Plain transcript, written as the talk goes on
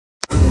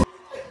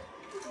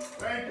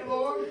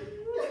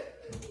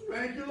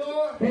Thank you,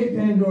 Lord. Hey,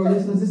 Pandora,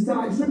 listeners, it's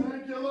time.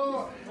 Thank you,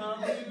 Lord.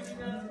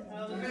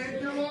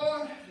 Thank you,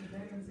 Lord.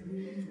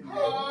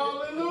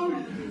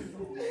 Hallelujah.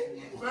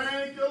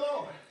 Thank you,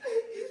 Lord.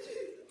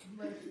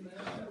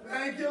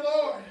 Thank you,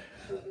 Lord.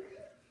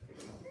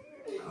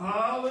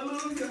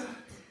 Hallelujah.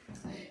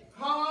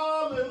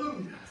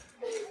 Hallelujah.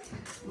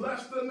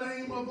 Bless the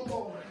name of the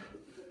Lord.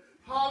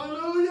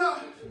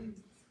 Hallelujah.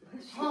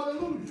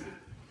 Hallelujah.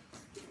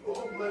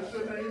 Oh, bless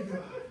your name,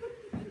 God.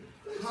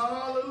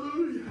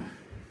 Hallelujah.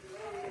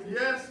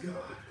 Yes,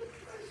 God.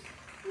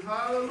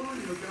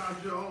 Hallelujah. God,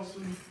 you're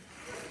awesome.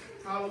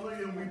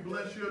 Hallelujah. And we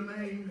bless your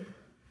name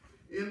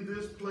in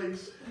this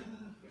place.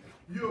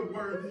 You're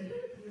worthy.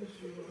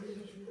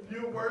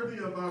 You're worthy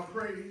of our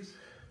praise.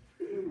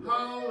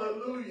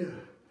 Hallelujah.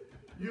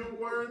 You're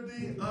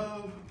worthy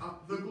of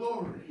the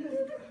glory.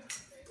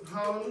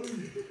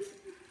 Hallelujah.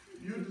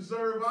 You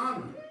deserve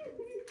honor.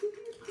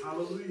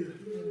 Hallelujah.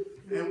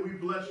 And we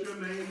bless your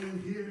name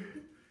in here.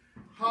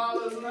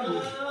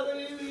 Hallelujah.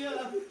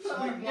 Hallelujah.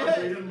 Sweet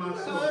wonder in my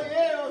soul.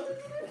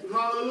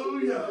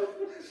 Hallelujah.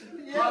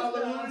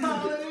 Hallelujah.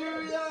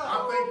 Hallelujah. I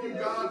thank you,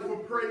 God, for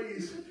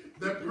praise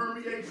that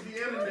permeates the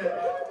internet.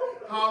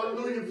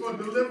 Hallelujah. For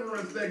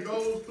deliverance that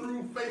goes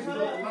through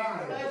Facebook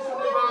Live.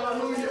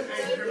 Hallelujah.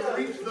 And can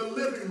reach the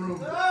living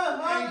room.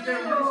 And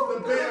can reach the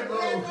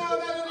bedroom.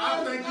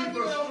 I thank you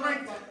for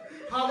strength.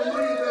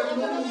 Hallelujah. That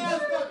moves.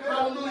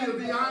 Hallelujah.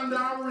 Beyond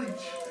our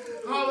reach.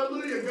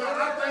 Hallelujah. God,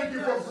 I thank you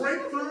for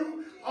breakthrough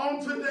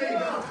on today,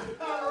 God.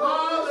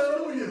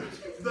 Hallelujah.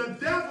 The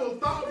devil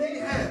thought he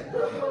had.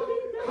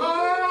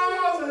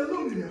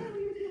 Hallelujah.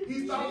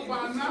 He thought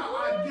by now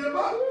I'd give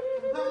up.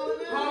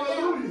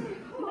 Hallelujah.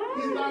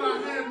 He thought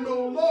I had no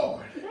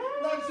Lord.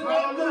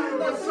 Hallelujah.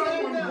 But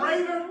someone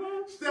greater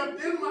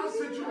stepped in my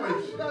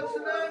situation.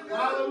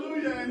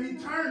 Hallelujah. And he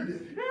turned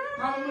it.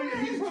 Hallelujah.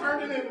 He's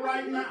turning it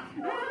right now.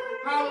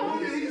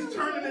 Hallelujah. He's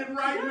turning it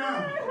right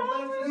now.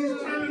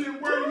 He's turning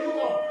it where you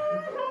are.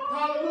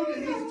 Hallelujah.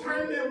 He's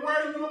turning it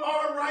where you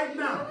are right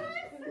now.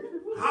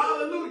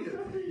 Hallelujah.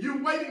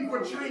 You're waiting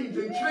for change,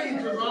 and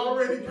change has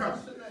already come.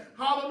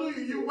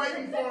 Hallelujah. You're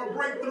waiting for a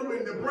breakthrough,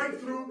 and the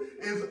breakthrough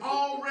is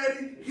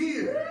already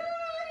here.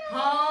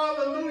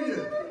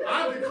 Hallelujah.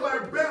 I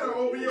declare better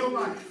over your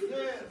life.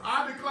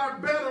 I declare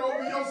better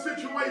over your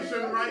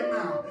situation right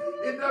now.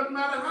 It doesn't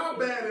matter how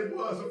bad it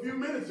was a few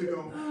minutes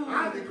ago.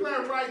 I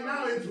declare right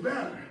now it's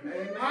better.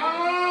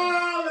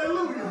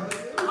 Hallelujah.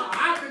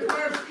 I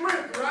declare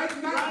strength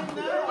right now.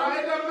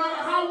 It doesn't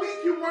matter how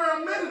weak you were a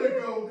minute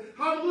ago.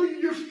 Hallelujah.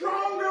 You're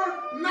stronger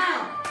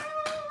now.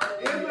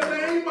 In the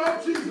name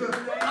of Jesus.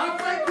 I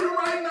thank you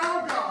right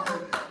now, God.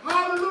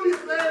 Hallelujah.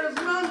 There is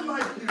none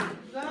like you.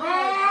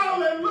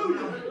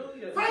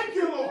 Hallelujah. Thank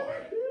you, Lord.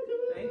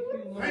 Thank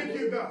you, Lord. Thank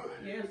you, God.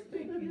 Yes,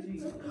 thank you,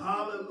 Jesus.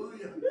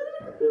 Hallelujah.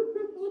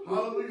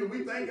 Hallelujah.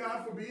 We thank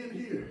God for being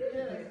here.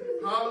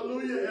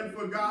 Hallelujah. And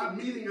for God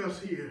meeting us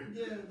here.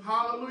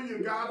 Hallelujah.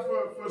 God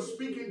for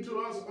speaking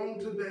to us on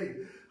today.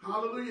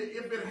 Hallelujah.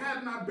 If it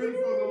had not been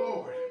for the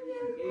Lord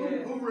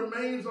who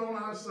remains on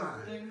our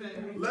side,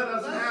 let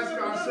us ask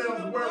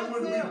ourselves, where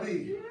would we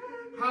be?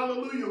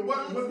 Hallelujah.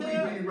 What would we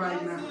be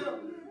right now?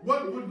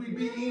 What would we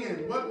be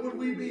in? What would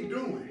we be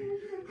doing?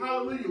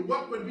 Hallelujah.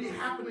 What would be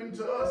happening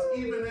to us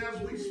even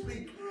as we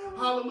speak?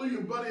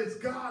 Hallelujah. But it's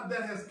God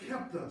that has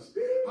kept us.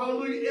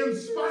 Hallelujah. In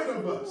spite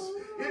of us.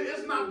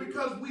 It's not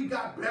because we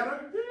got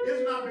better.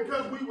 It's not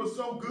because we were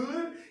so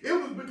good. It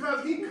was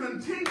because he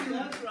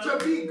continued to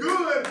be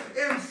good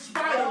in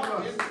spite of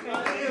us.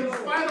 In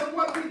spite of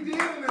what we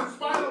did, and in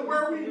spite of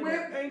where we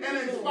went, and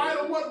in spite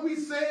of what we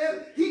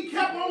said, he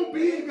kept on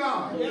being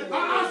God.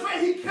 I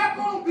say he kept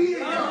on being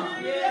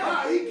God.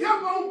 He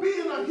kept on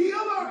being a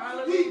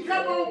healer. He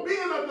kept on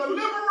being a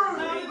deliverer.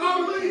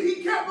 Hallelujah.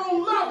 He kept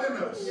on loving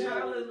us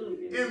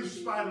in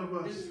spite of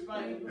us.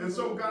 And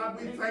so, God,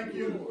 we thank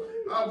you.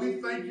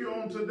 We thank you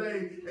on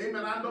today.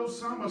 Amen. I know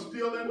some are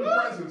still in the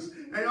presence.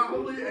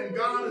 Hallelujah. And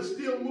God is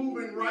still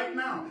moving right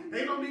now.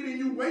 Ain't no need of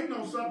you waiting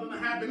on something to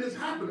happen. It's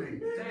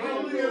happening.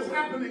 Hallelujah. It's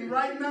happening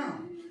right now.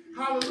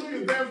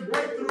 Hallelujah. There's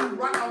breakthrough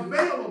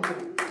available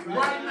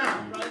right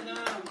now.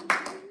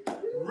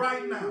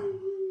 Right now.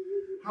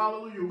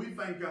 Hallelujah. We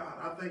thank God.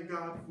 I thank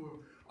God for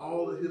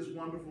all of his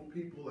wonderful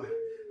people.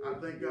 I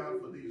thank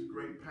God for these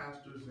great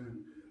pastors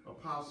and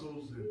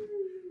apostles and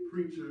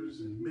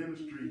preachers and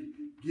ministry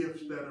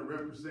gifts that are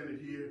represented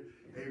here.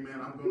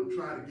 Amen. I'm going to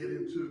try to get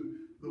into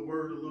the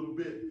word a little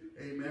bit.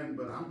 Amen.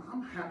 But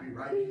I'm happy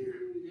right here.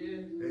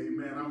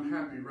 Amen. I'm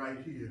happy right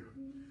here.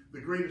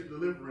 The greatest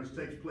deliverance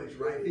takes place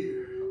right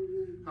here.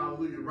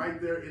 Hallelujah. Right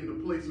there in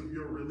the place of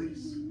your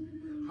release.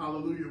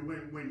 Hallelujah.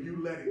 When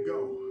you let it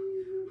go.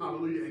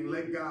 Hallelujah. And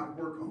let God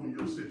work on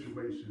your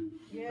situation.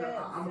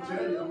 I'm going to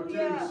tell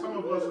you, some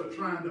of us are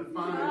trying to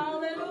find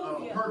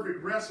a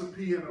perfect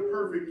recipe and a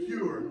perfect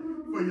cure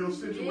for your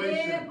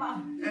situation.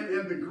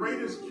 And the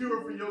greatest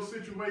cure for your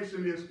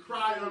situation is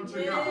cry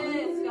unto God.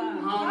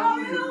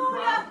 Hallelujah.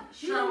 Cry,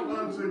 shout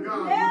unto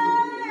God.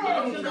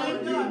 I'm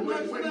telling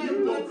you, when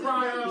you will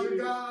cry unto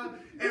God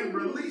and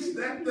release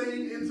that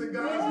thing into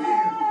God's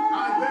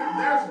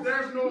hands.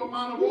 There's no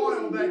amount of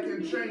oil that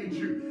can change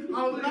you.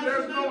 Hallelujah.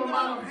 There's no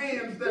amount of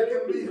hands that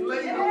can be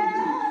laid on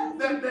you.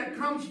 That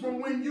comes from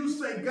when you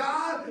say,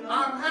 God,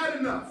 I've had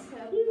enough.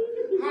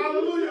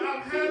 Hallelujah.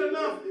 I've had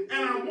enough.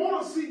 And I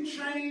want to see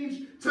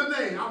change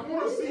today. I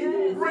want to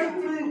see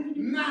breakthrough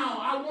now.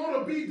 I want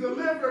to be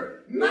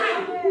delivered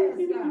now.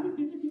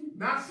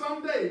 Not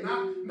someday,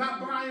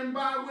 not by and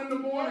by when the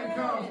morning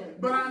comes,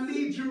 but I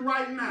need you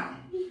right now.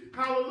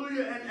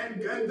 Hallelujah.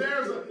 And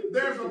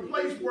there's a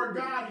place where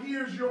God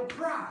hears your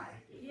cry.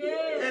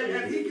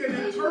 And he can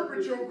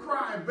interpret your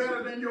cry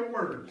better than your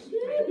words.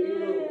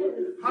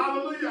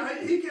 Hallelujah.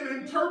 He can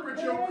interpret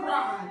your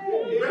cry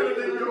better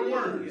than your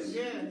words.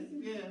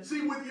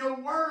 See, with your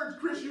words,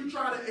 Chris, you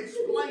try to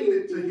explain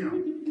it to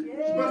him.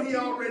 But he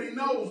already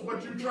knows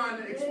what you're trying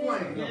to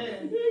explain.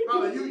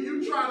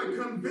 You try to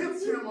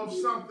convince him of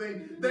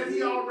something that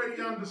he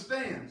already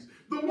understands.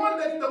 The one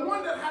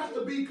that has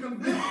to be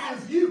convinced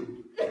is you.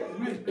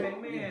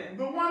 Amen.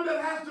 The one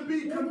that has to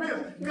be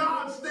convinced.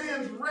 God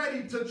stands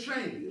ready to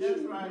change.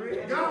 That's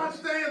right. God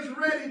stands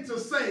ready to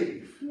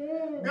save.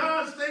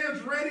 God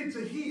stands ready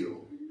to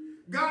heal.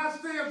 God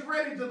stands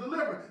ready to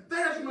deliver.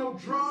 There's no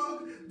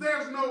drug.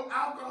 There's no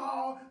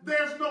alcohol.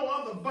 There's no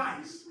other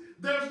vice.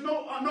 There's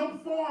no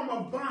form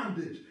of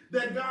bondage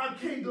that God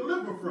can't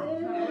deliver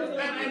from.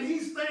 And he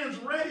stands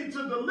ready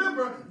to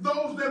deliver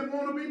those that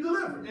want to be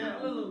delivered.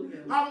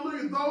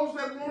 Hallelujah. Those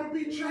that want to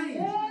be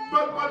changed.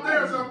 But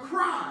there's a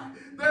cry.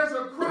 There's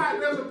a cry.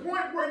 There's a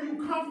point where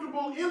you're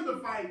comfortable in the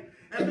fight.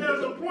 And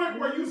there's a point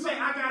where you say,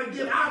 I got to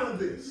get out of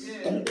this.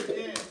 And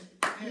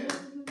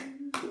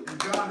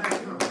God has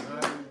come.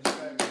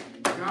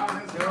 God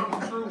has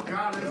come through.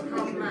 God has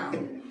come now.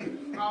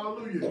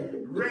 Hallelujah.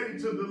 Ready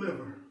to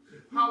deliver.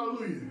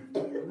 Hallelujah.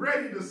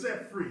 Ready to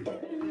set free.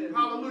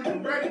 Hallelujah.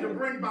 Ready to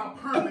bring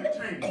about permanent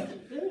change.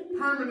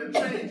 Permanent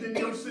change in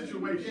your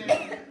situation.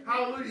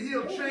 Hallelujah.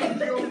 He'll change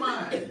your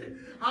mind.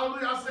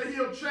 Hallelujah. I say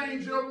he'll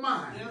change your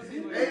mind.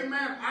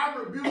 Amen. I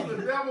rebuke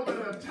the devil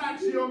that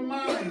attacks your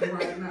mind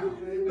right now.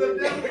 The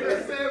devil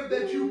that says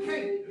that you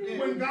can't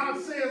when God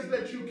says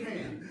that you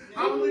can.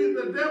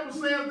 Hallelujah. The devil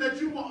says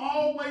that you will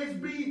always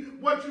be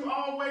what you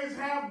always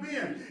have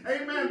been.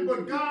 Amen.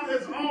 But God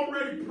has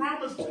already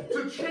promised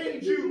to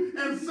change you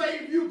and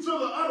save you to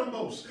the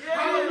uttermost.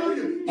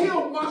 Hallelujah.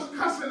 He'll wash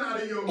cussing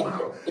out of your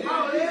mouth.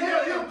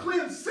 Hallelujah. He'll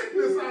cleanse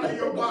sickness out of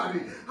your body.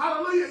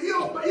 Hallelujah.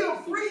 He'll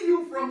free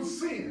you from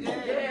sin.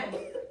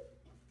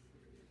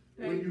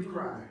 When you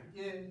cry.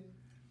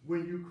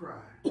 When you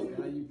cry.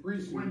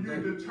 When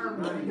you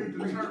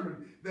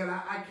determine that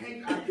I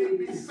can't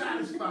be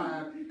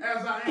satisfied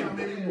as I am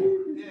anymore.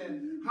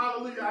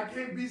 Hallelujah. I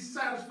can't be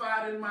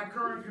satisfied in my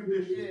current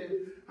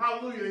condition.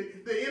 Hallelujah.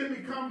 The enemy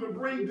comes to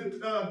bring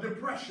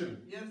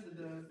depression. Yes, it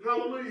does.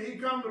 Hallelujah. He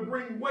comes to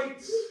bring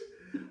weights.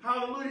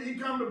 Hallelujah. He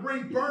comes to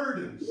bring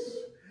burdens.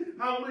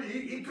 Hallelujah.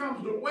 He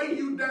comes to weigh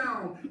you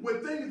down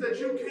with things that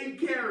you can't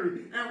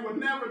carry and were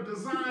never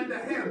designed to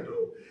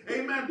handle.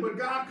 Amen. But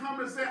God comes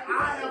and said,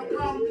 I have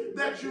come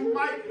that you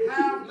might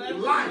have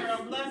life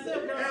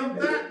and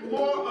that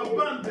more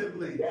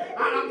abundantly.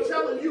 I'm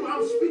telling you,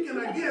 I'm speaking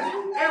against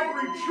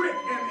every trick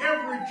and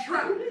every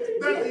trap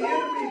that the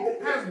enemy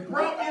has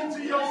brought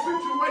into your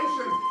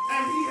situation,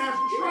 and he has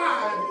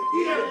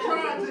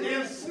tried to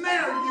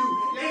ensnare you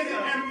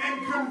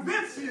and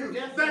convince you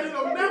that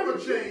it'll never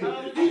change.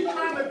 He's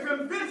trying to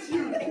convince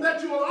you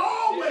that you'll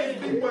always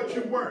be what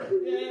you were.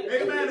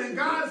 Amen. And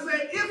God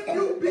said, if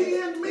you be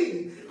in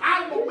me,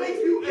 I will make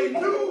you a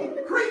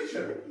new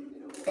creature,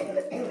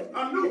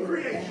 a new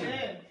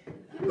creation.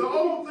 The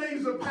old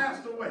things are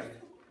passed away.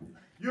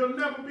 You'll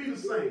never be the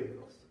same.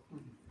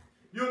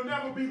 You'll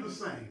never be the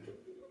same.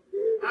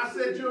 I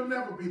said you'll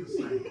never be the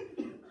same.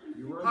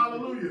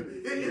 Hallelujah.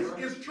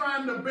 It's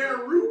trying to bear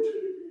root.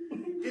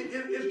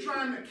 It's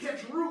trying to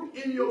catch root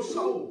in your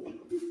soul.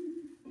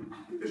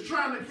 It's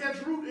trying to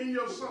catch root in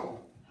your soul.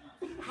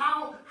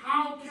 How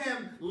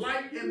can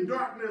light and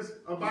darkness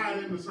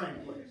abide in the same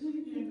place?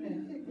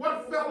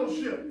 What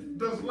fellowship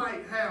does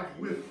light have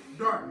with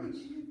darkness?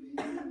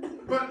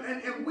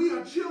 And we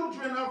are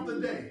children of the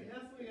day.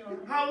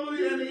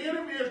 Hallelujah. And the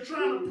enemy is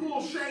trying to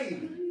pull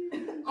shade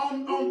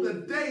on the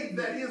day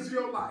that is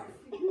your life.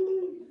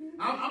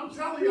 I'm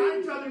telling you, I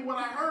ain't telling you what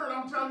I heard.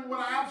 I'm telling you what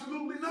I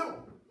absolutely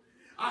know.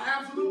 I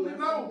absolutely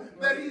know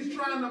that he's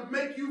trying to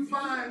make you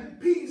find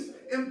peace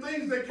in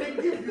things that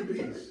can't give you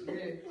peace.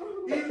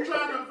 He's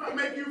trying to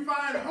make you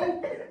find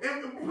hope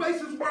in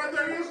places where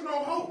there is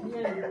no hope.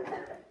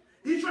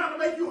 He's trying to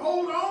make you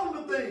hold on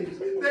to things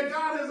that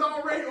God has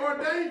already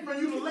ordained for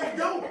you to let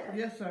go.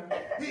 Yes, sir.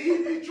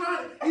 He's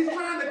trying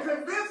to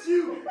convince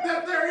you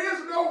that there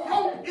is no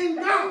hope in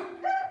God.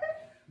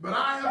 But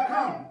I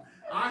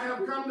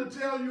have come to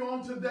tell you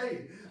on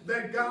today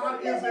that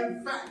God is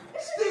in fact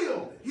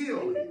still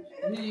healing.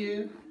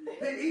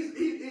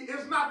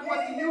 It's not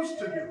what he used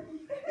to do.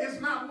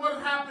 It's not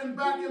what happened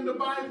back in the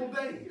Bible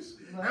days.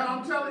 And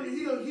I'm telling you,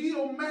 he'll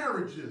heal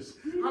marriages.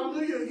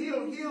 Hallelujah.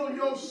 He'll heal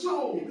your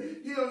soul.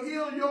 He'll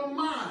heal your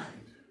mind.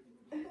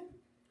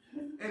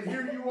 And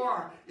here you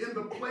are in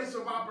the place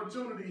of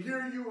opportunity.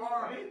 Here you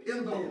are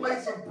in the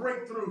place of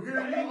breakthrough.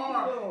 Here you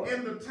are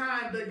in the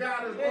time that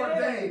God has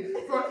ordained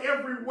for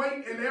every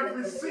weight and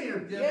every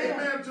sin,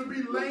 amen, to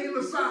be laid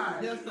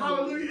aside.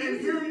 Hallelujah.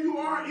 And here you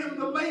are in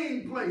the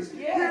laying place.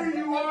 Here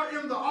you are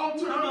in the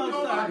altar of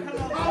your life.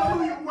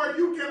 Hallelujah. Where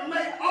you can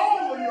lay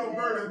all of your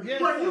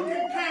burdens. Where you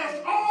can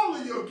cast all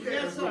of your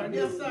cares.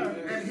 Yes,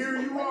 sir. And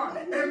here you are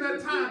in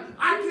that time.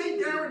 I can't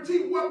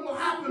guarantee what will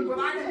happen, but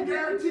I can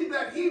guarantee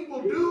that he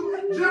will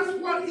do just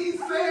what he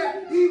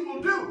said he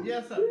will do.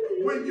 Yes, sir.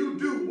 When you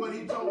do what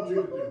he told you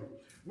to do.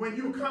 When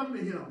you come to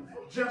him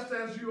just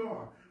as you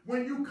are.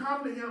 When you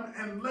come to him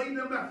and lay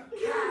them down,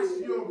 cast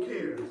your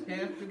cares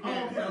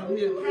on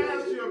him.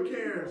 Cast your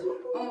cares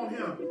on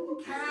him.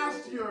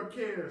 Cast your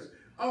cares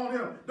on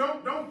him.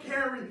 Don't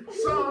carry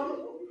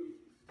some.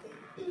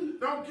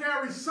 Don't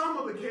carry some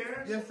of the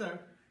cares. Yes, sir.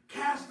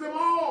 Cast them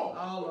all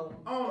of them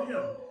on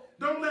him.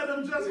 Don't let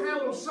him just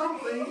handle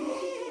something,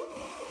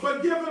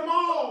 but give him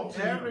all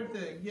to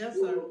everything. Yes,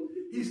 sir.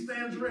 He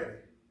stands ready.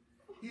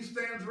 He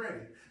stands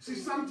ready. See,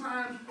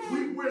 sometimes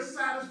we're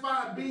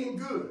satisfied being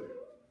good.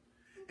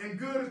 And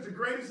good is the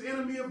greatest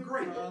enemy of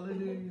great.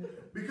 Hallelujah.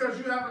 Because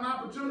you have an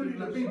opportunity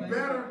to be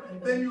better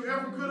than you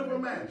ever could have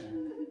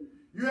imagined.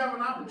 You have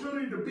an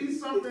opportunity to be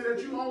something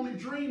that you only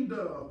dreamed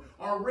of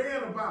or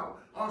read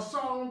about or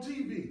saw on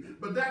TV.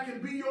 But that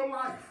can be your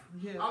life.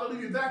 Yes.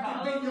 Hallelujah. That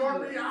can be your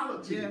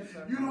reality. Yes,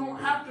 you don't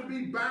have to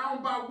be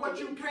bound by what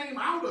you came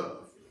out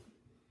of.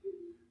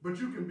 But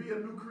you can be a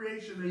new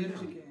creation in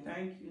him.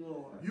 Thank you,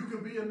 Lord. You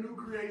can be a new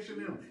creation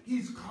in him.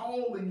 He's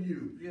calling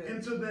you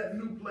into that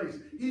new place.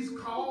 He's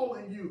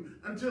calling you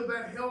into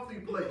that healthy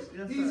place.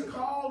 He's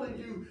calling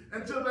you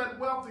into that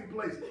wealthy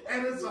place.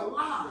 And it's a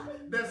lie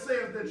that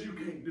says that you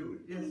can't do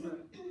it. Yes, sir.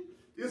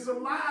 It's a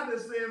lie that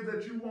says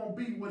that you won't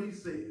be what he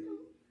said.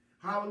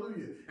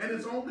 Hallelujah. And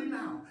it's only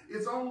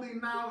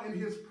now in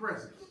his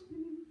presence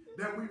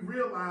that we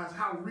realize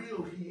how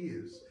real he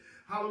is.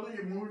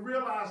 Hallelujah. When we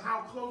realize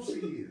how close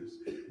he is,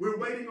 we're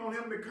waiting on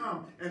him to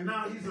come, and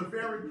now he's a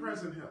very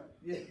present help.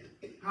 Yes.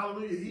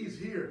 Hallelujah. He's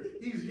here.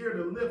 He's here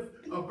to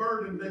lift a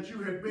burden that you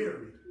had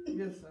buried.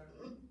 Yes, sir.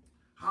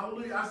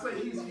 Hallelujah. I say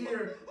he's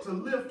here to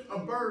lift a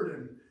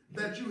burden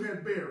that you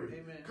had buried.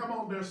 Amen. Come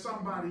on, there's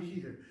somebody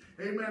here.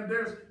 Amen.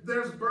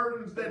 There's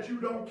burdens that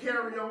you don't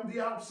carry on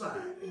the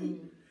outside,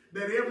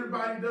 that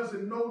everybody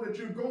doesn't know that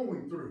you're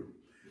going through.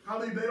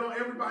 Hallelujah.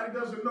 Everybody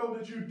doesn't know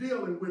that you're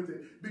dealing with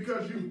it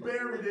because you've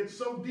buried it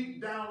so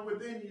deep down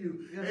within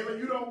you. Yes. Amen.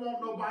 You don't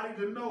want nobody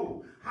to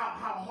know how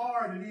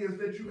hard it is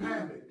that you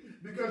have it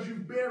because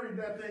you've buried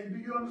that thing. Do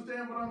you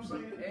understand what I'm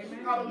saying?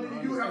 Amen.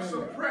 Hallelujah. You have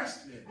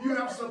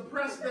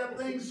suppressed that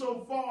thing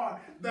so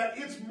far that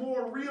it's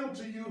more real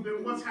to you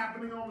than what's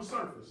happening on the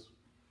surface.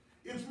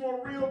 It's more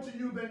real to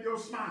you than your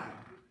smile.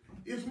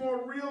 It's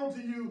more real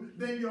to you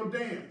than your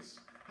dance.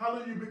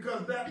 Hallelujah,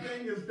 because that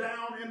thing is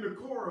down in the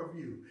core of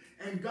you.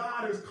 And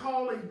God is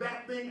calling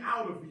that thing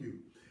out of you.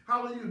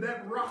 Hallelujah,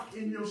 that rock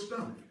in your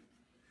stomach.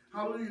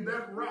 Hallelujah,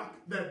 that rock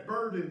that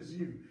burdens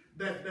you,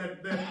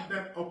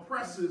 that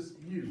oppresses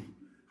you.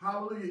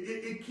 Hallelujah,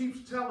 it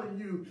keeps telling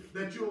you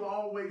that you'll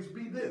always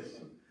be this.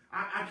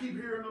 I keep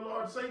hearing the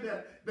Lord say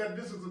that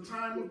this is a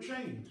time of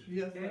change.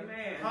 Yes,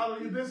 amen.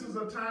 Hallelujah. This is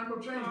a time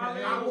of change.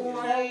 I won't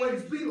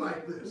always be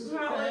like this.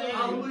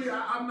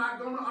 Hallelujah. I'm not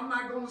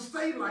gonna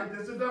stay like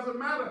this. It doesn't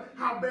matter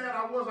how bad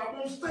I was. I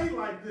won't stay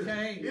like this.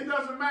 It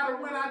doesn't matter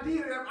when I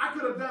did it. I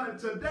could have done it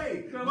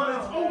today, but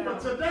it's over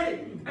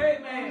today.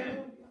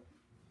 Amen.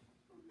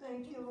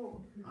 Thank you,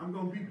 Lord. I'm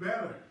gonna be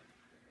better.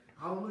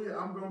 Hallelujah.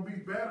 I'm gonna be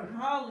better.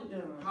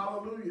 Hallelujah.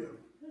 Hallelujah.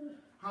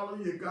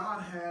 Hallelujah.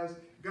 God has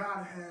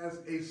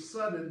a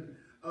sudden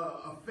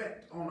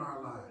effect on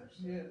our lives.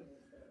 Yeah.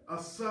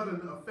 A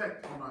sudden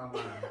effect on our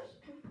lives.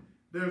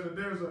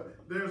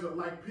 There's a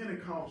like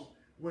Pentecost.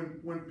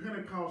 When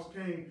Pentecost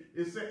came,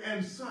 it said,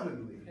 and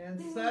suddenly there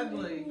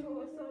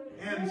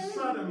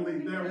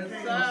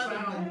came a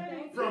sound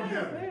from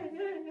heaven.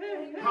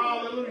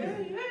 Hallelujah.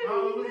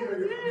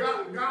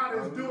 Hallelujah. God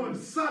is doing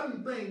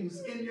sudden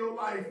things in your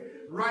life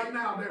right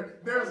now.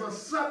 There's a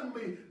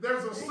sudden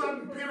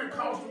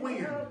Pentecost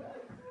wind.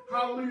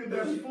 Hallelujah,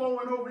 that's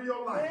flowing over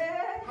your life.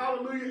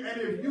 Hallelujah.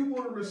 And if you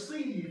will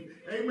receive,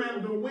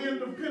 amen, the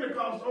wind of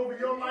Pentecost over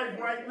your life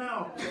right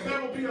now, there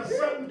will be a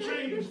sudden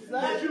change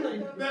that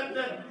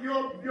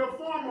your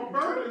former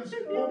burdens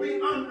will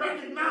be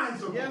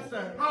unrecognizable. Yes,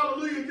 sir.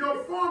 Hallelujah.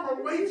 Your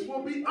former weights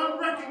will be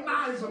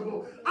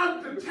unrecognizable,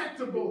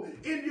 undetectable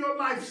in your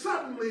life.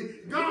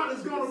 Suddenly, God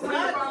is going to bring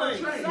about a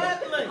change.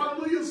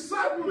 Hallelujah.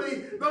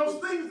 Suddenly,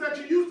 those things that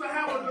you used to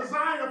have a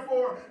desire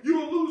for, you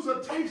will lose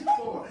a taste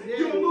for.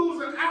 You'll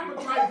lose an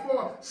appetite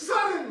for.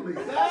 Suddenly,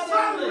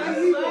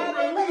 he will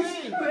release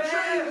the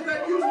chains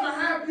that used to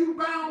have you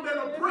bound and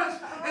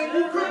oppressed, and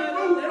you couldn't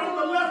move from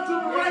the left to the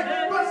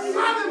right. But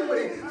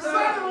suddenly,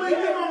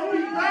 you're going to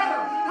be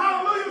better.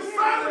 Hallelujah.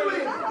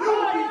 Suddenly, you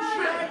will be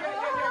changed.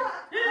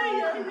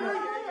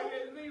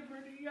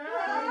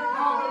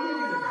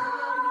 Hallelujah.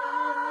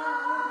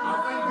 I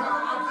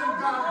thank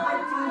God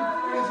breakthrough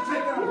is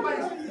taking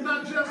place,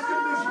 not just in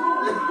this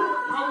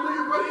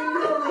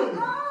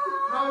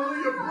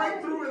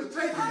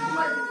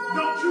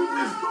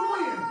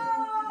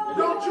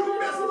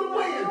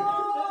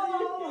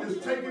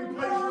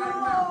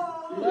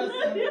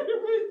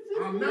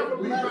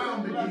be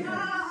bound again.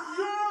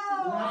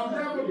 I'll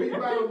never be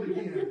bound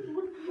again.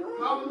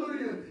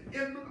 Hallelujah.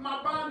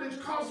 My bondage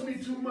cost me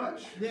too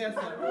much. Yes,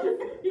 sir.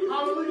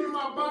 Hallelujah.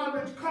 My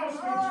bondage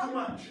cost me too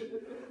much.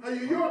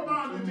 Your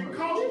bondage, it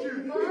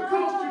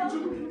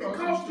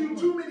cost you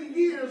too many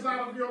years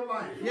out of your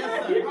life.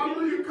 Yes, sir.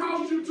 Hallelujah. It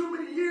cost you too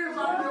many years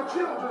out of your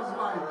children's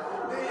life.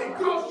 It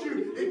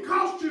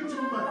cost you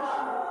too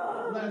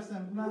much. Bless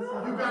him. Bless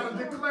him. You got to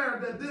declare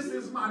that this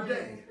is my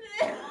day.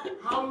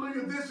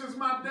 Hallelujah. This is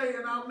my day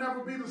and I'll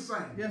never be the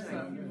same. Yes,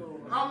 sir.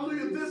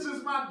 Hallelujah. This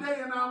is my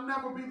day and I'll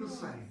never be the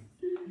same.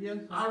 Yes,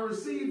 sir. I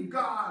receive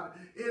God.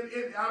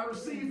 I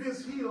receive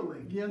his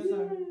healing. Yes,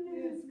 sir.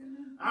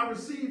 I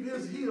receive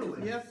his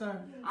healing. Yes, sir.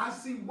 I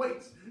see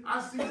weights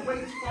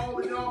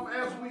falling off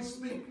as we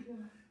speak.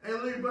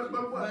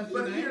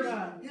 But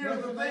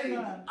here's the thing.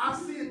 I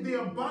see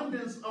the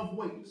abundance of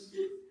weights.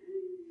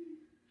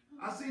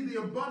 I see the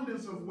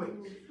abundance of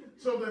weights.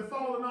 So they're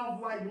falling off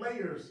like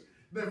layers.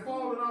 They're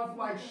falling off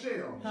like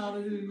shells.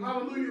 Hallelujah.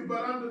 Hallelujah.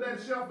 But under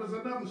that shelf is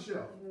another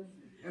shelf.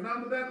 And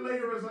under that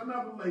layer is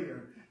another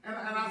layer. And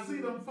I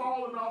see them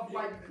falling off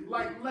like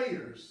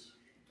layers.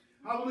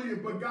 Hallelujah.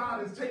 But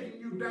God is taking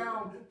you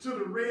down to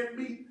the red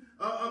meat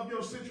of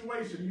your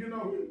situation. You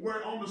know,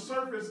 where on the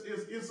surface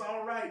it's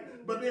all right.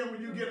 But then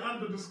when you get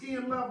under the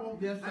skin level,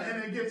 yes, sir,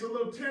 and it gets a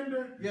little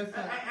tender. Yes,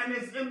 sir. And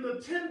it's in the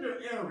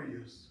tender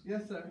areas.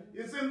 Yes, sir.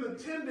 It's in the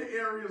tender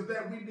areas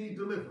that we need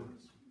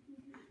deliverance.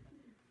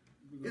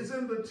 It's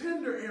in the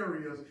tender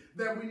areas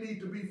that we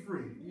need to be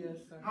free. Yes,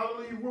 sir.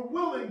 Hallelujah.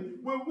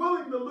 We're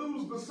willing to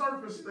lose the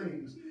surface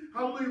things.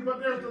 Hallelujah.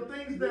 But there's the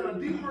things that are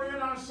deeper in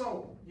our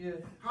soul.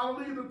 Yes.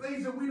 Hallelujah. The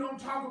things that we don't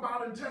talk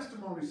about in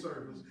testimony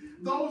service.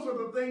 Those are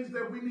the things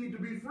that we need to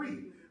be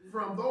free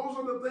from. Those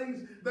are the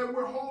things that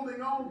we're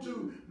holding on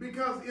to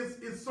because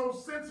it's so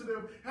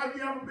sensitive. Have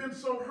you ever been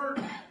so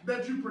hurt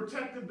that you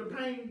protected the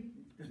pain?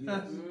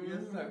 Yes,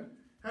 yes, sir.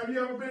 Have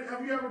you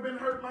ever been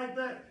hurt like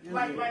that? Yes,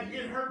 like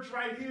it hurts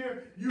right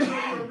here. You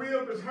know the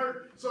rib is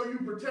hurt, so you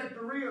protect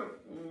the rib.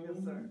 Yes,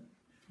 sir.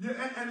 Yeah,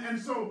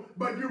 and so,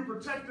 but you're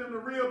protecting the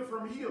rib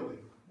from healing.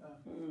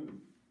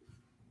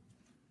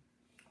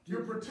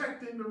 You're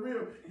protecting the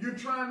rib. You're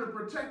trying to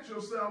protect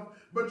yourself,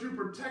 but you're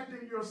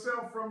protecting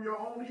yourself from your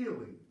own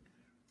healing.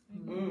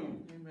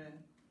 Amen. Amen.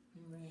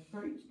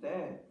 Preach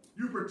that.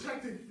 You're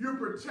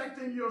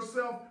protecting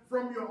yourself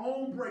from your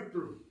own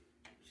breakthrough.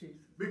 Jesus.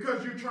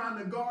 Because you're trying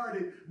to guard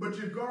it, but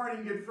you're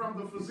guarding it from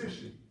the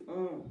physician.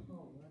 Oh, my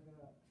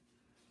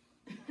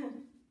God.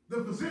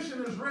 The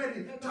physician is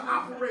ready to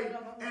operate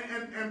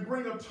and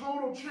bring a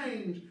total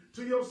change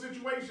to your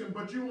situation,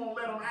 but you won't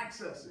let them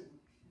access it.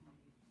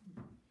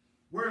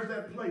 Where's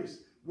that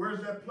place?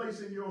 Where's that place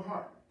in your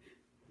heart?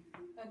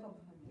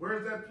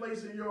 Where's that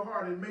place in your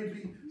heart? It may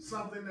be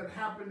something that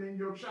happened in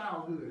your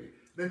childhood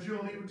that you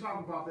don't even talk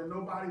about, that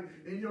nobody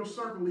in your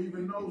circle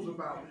even knows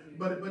about.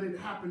 But it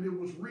happened. It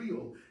was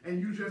real.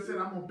 And you just said,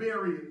 I'm going to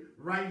bury it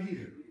right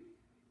here.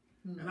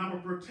 And I'm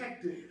going to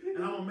protect it.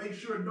 And I'm going to make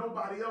sure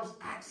nobody else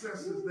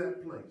accesses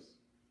that place.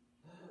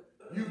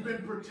 You've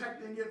been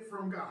protecting it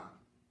from God.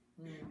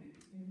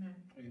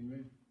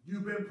 Amen.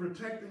 You've been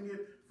protecting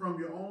it from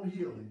your own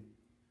healing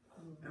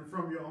and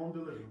from your own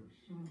deliverance.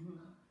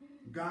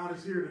 God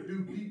is here to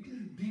do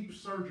deep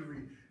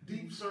surgery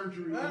in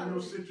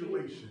your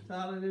situation.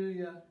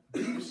 Hallelujah.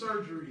 Deep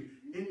surgery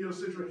in your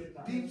situation.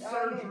 Deep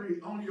surgery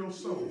on your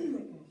soul.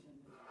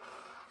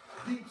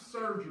 Deep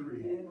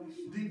surgery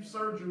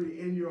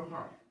in your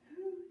heart.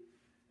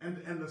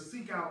 And to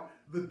seek out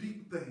the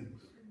deep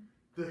things,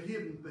 the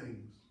hidden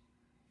things,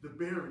 the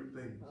buried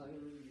things,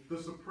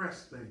 the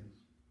suppressed things.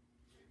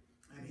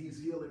 And he's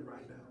healing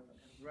right now.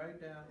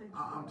 Right now.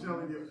 I'm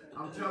telling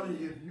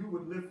you, if you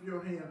would lift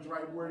your hands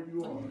right where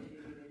you are.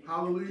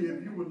 Hallelujah.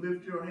 If you would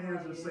lift your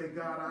hands and say,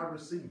 God, I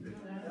receive it.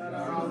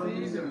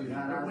 Hallelujah.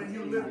 And when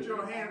you lift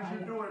your hands,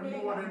 you're doing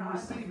more than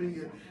receiving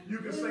it. You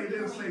can say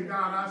this, say,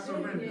 God, I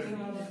surrender.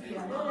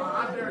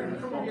 I dare you.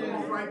 Come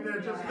on, right there.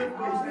 Just lift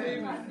those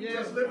hands.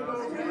 Just lift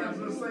those hands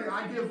and say,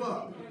 I give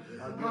up.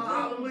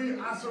 Hallelujah.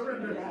 I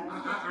surrender.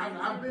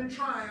 I've been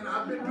trying.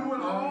 I've been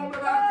doing all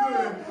that I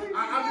could.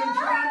 I've been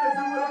trying to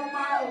do it on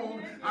my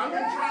own. I've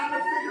been trying to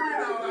figure it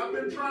out. I've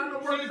been trying to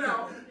work it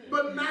out.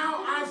 But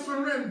now I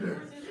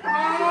surrender.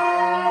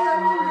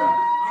 Hallelujah.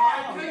 I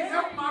can't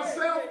help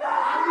myself. I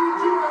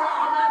need you to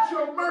help. I'm at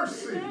your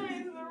mercy.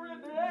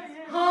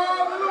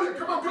 Hallelujah.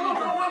 Come on.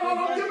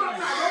 Don't give up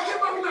now.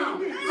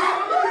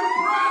 Hallelujah.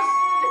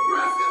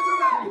 Press into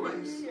that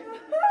place.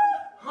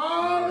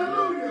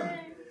 Hallelujah.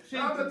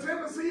 Now the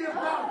tendency is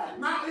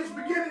now it's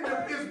beginning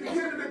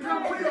to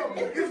come real.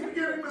 It's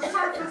beginning to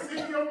surface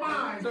in your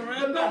mind. But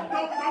don't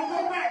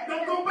go back.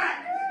 Don't go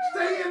back.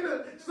 Stay in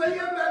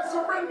that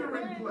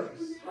surrendering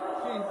place.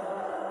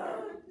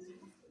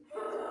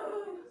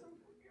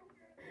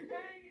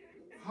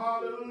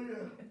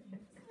 Hallelujah.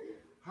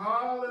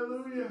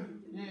 Hallelujah.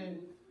 Yeah.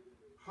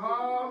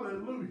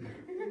 Hallelujah.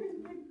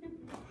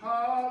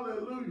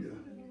 Hallelujah.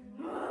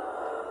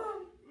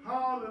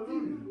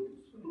 Hallelujah.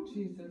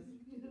 Jesus.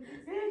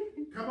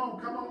 Come on.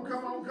 Come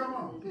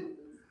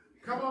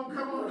on,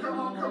 come on, come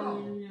on, come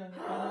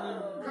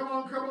on. Come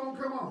on, come on,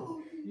 come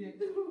on.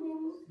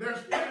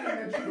 There's pain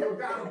that you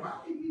forgot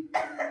about.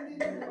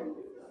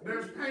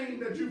 There's pain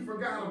that you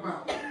forgot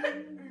about.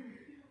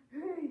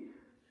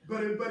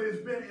 But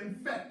it's been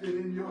infected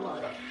in your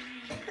life.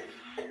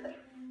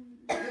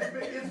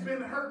 It's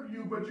been hurting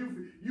you, but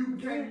you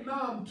became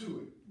numb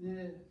to it.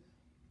 Yeah.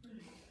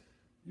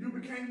 You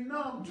became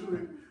numb to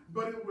it,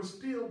 but it was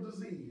still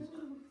diseased.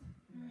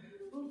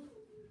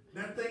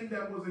 That thing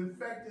that was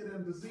infected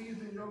and diseased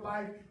in your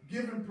life,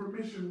 given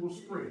permission, will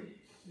spread.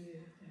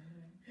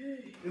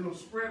 It'll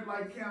spread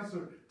like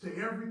cancer to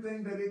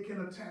everything that it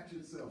can attach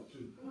itself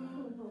to.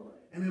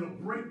 And it'll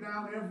break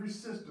down every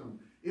system.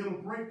 It'll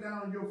break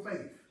down your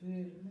faith.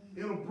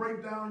 It'll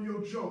break down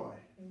your joy.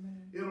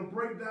 It'll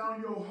break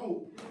down your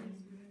hope.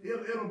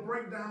 It'll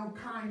break down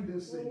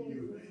kindness in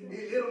you.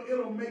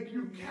 It'll make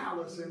you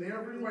callous in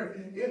every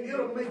way.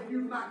 It'll make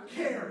you not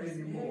care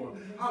anymore.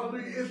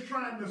 Hallelujah. It's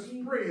trying to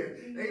spread.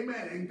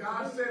 Amen. And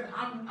God said,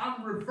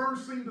 I'm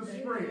reversing the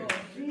spread.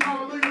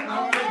 Hallelujah.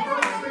 I'm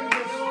reversing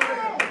the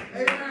spread.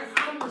 Amen.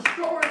 I'm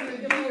restoring the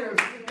years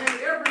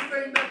and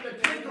everything that the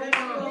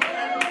cankerworm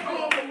and the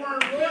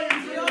palmerworm came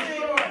to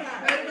destroy.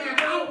 Amen.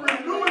 I'm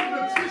renewing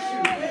the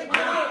tissue.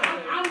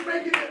 I'm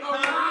making it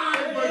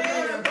alive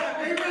again.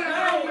 Amen.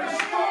 I'm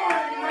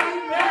restoring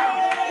right now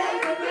in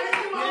the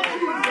name of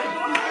Jesus.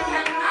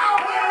 And now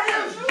there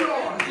is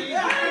joy.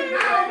 And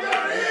now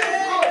there is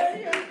hope.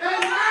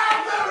 And now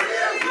there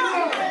is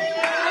love.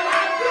 And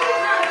I do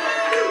have a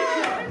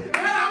future.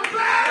 And I'm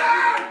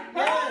better.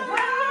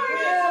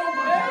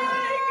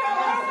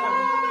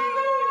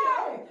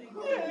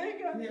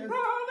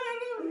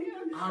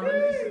 I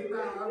release it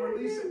now. I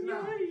release it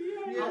now.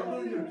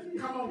 Hallelujah.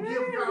 Come on,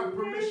 give God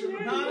permission to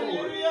be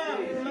Lord.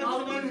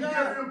 Hallelujah.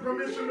 Give him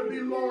permission to be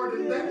Lord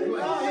in that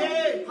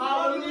place.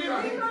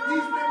 Hallelujah.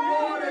 He's been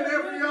Lord in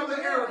every other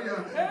area.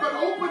 But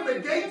open the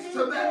gates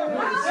to that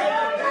place.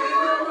 And in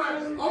your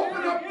life,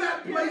 open up that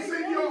place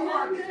in your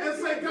heart and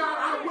say, God,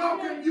 I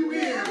welcome you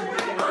in.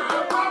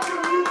 I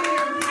welcome you in.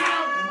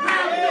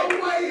 Have your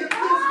way in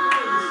this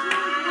place.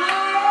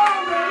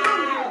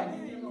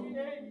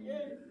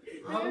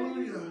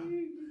 Hallelujah. Hallelujah.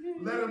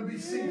 Let him be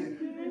seated.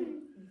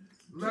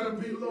 Let him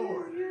be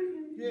Lord.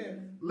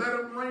 Let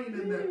him reign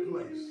in that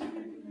place.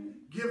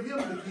 Give him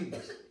the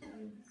keys.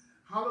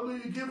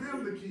 Hallelujah. Give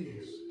him the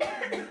keys.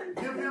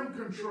 Give him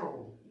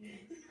control.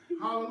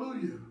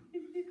 Hallelujah.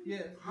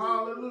 Yes.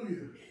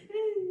 Hallelujah.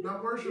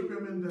 Now worship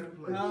him in that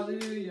place.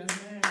 Hallelujah.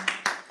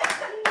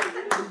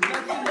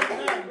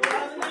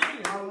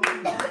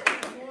 Hallelujah.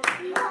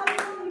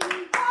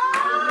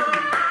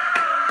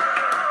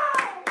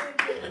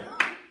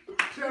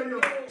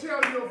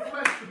 Tell your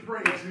flesh to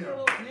praise him.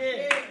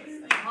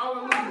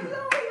 Hallelujah.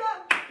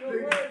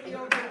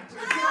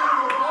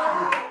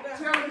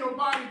 Tell your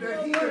body that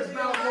he is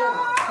now Lord.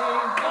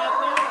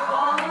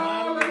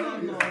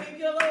 Hallelujah.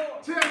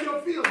 Tell your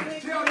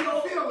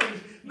feelings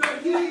that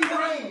he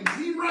reigns.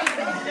 He reigns.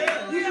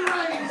 He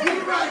reigns. He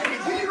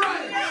reigns. He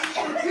reigns.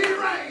 He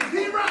reigns.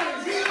 He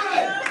reigns. He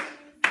reigns.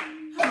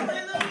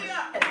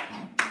 Hallelujah.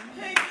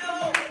 Thank you,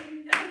 Lord.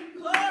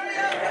 Glory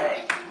of God.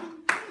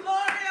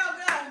 Glory of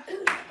God.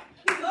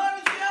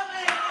 Glory to your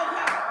name, oh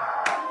God.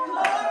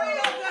 Glory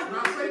of God.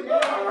 Now say,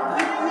 Lord,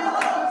 rebuke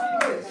you from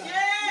this place.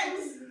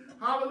 Yes.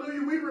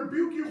 Hallelujah. We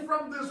rebuke you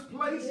from this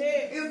place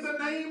in the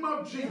name of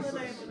Jesus.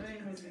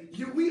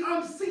 We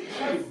unseat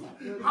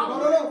you.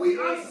 Hallelujah. We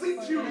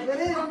unseat you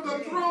from the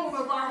throne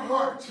of our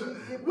heart.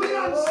 We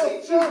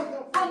unseat you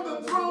from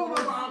the throne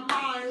of our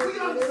mind. We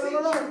unseat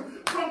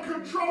you from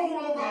control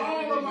over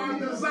all of our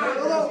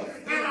desires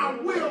and our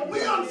will.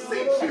 We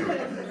unseat you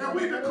and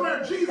we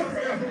declare Jesus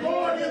as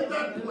Lord in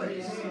that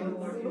place.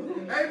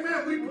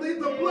 Amen. We plead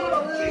the blood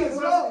of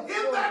Jesus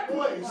in that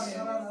place.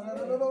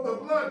 The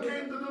blood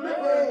came to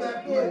deliver in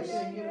that place.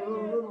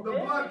 The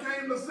blood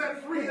came to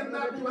set free in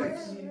that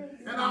place.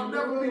 And I'll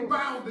never be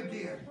bound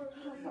again.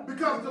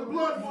 Because the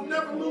blood will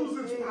never lose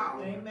its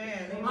power.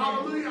 Amen.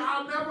 Hallelujah.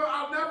 I'll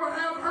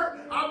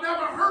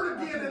never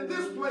hurt again in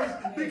this place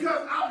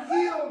because I'm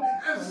healed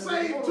and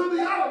saved to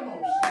the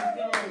uttermost.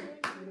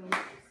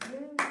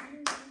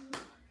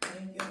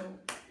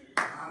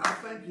 God, I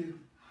thank you.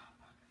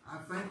 I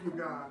thank you,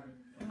 God.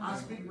 I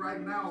speak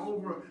right now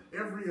over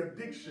every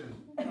addiction.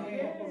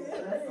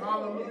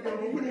 Hallelujah.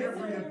 Over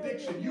every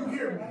addiction. You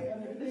hear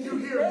me. You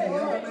hear me in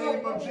the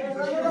name of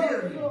Jesus. You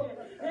hear me.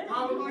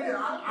 Hallelujah.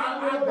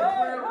 I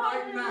declare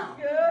right now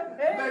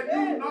that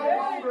you no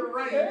longer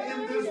reign in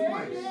this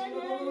place.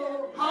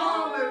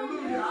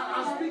 Hallelujah.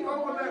 I speak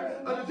over that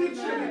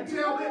addiction and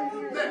tell them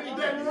that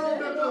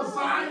the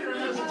desire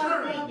has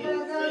turned.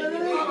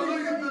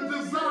 Hallelujah. The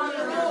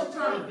desire has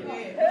turned.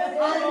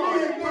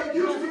 Hallelujah. What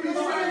used to be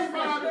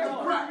satisfied with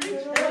crack.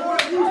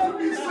 What used to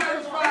be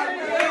satisfied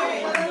with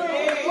heroin.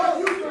 What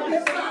used to be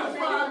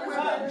satisfied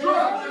with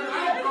drugs and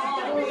alcohol.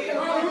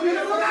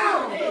 Hallelujah.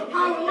 Now,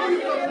 hallelujah,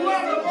 the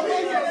blood of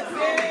Jesus.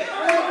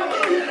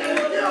 Hallelujah. And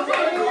it gives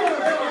a new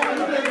desire.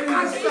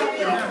 I seek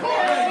your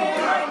voice, oh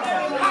God.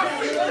 I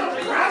seek your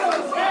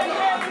presence, oh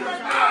God.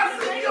 I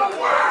seek your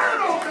word,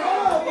 oh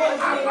God.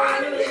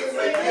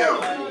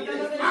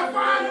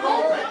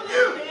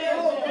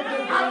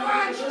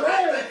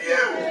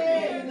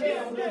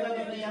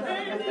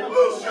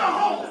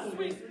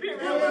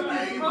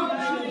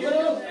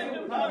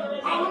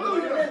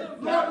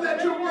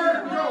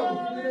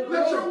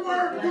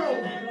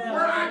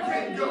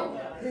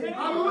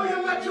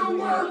 Hallelujah. Let your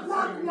word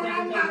work when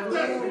I'm not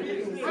there.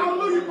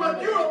 Hallelujah.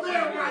 But you're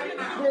there right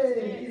now.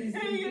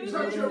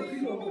 Touch your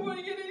people.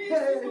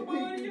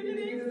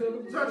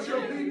 Touch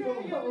your people.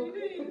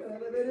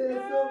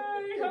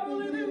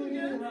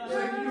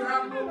 Saying you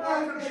have no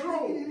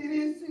control.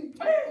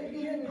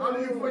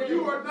 Hallelujah. For you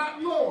are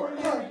not Lord.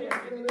 Hallelujah.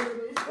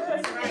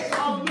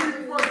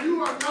 For you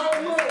are not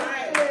Lord.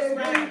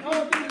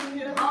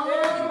 Hallelujah.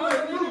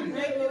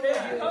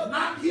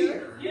 Not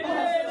here.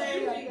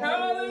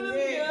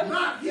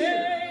 Not here.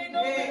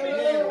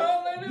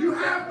 You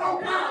have no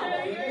power.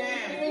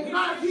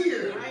 Not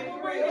here.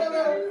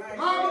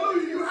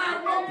 Hallelujah. You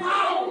have no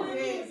power.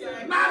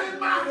 Not in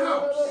my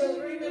house.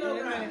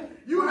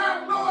 You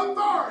have no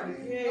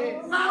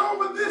authority. Not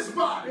over this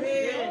body.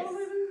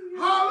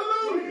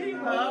 Hallelujah.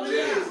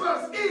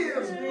 Jesus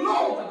is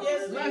Lord.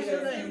 Yes, bless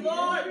your name,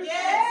 Lord.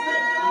 Yes.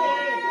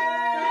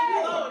 Thank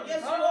you, Lord.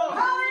 Yes, Lord.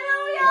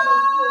 Hallelujah.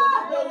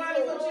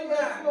 Nobody but you,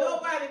 God.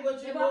 Nobody but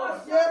you, Lord.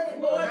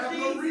 I have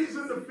no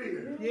reason to fear.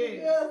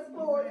 Yes,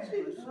 Lord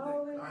Jesus.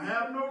 I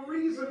have no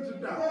reason to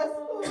doubt. Yes,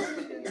 Lord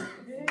Jesus.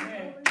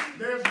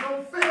 There's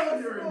no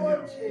failure in him.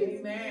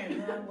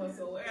 Amen. None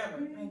whatsoever.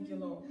 Thank you,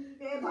 Lord.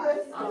 I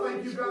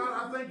thank you, God.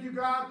 I thank you,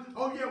 God.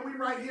 Oh, yeah, we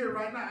right here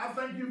right now. I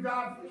thank you,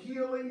 God, for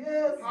healing.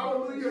 Yes.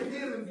 Hallelujah,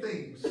 hidden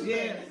things.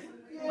 Yes.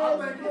 I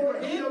thank you for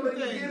healing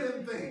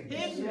hidden things.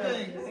 Hidden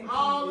things.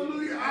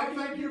 Hallelujah. I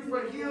thank you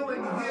for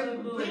healing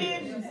hidden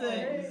Hidden things.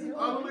 things.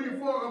 Hallelujah,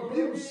 for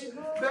abuse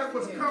that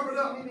was covered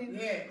up.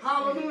 Yes.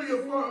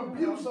 Hallelujah, for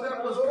abuse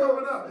that was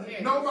covered up.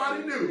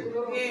 Nobody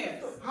knew.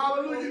 Yes.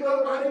 Hallelujah,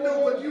 nobody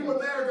knew, but you were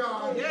there,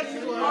 God. Yes,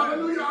 you were.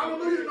 Hallelujah,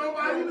 hallelujah,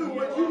 nobody knew,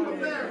 but you were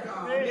there,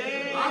 God.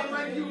 Yes. I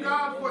thank you,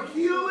 God, for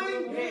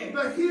healing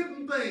the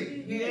hidden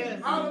things.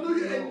 Yes.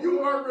 Hallelujah, and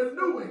you are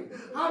renewing.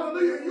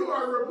 Hallelujah, you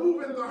are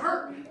removing the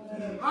hurt.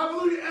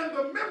 Hallelujah, and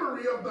the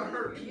memory of the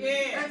hurt.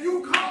 Yes. And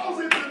you cause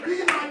it to be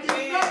like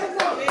it never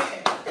was.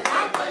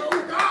 I thank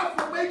you, God,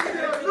 for making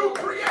it a new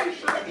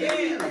creation in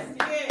you.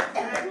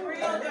 Yes.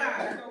 Real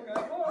God.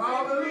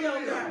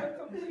 Hallelujah.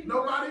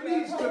 Nobody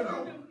needs to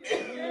know.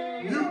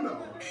 You know.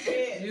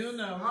 Yes. You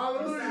know.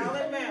 Hallelujah. All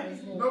that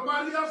matters, Lord.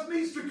 Nobody else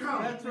needs to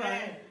come. That's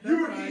right.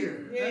 You're That's right.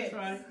 here. That's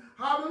right.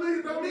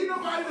 Hallelujah. Don't need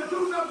nobody to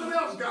do nothing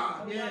else,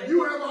 God. Yes.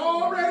 You have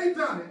already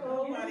done it.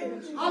 Nobody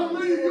but you.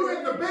 Hallelujah. You're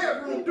in the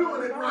bedroom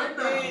doing it right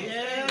now.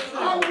 Yes.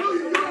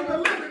 Hallelujah. You're in the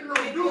living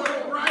room doing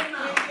it right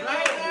now.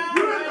 Right now.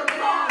 You're in the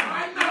car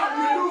right now.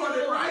 You're doing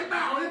it right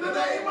now in the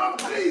name of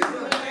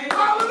Jesus.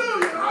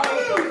 Hallelujah.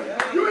 Hallelujah.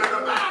 You're in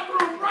the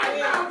bathroom right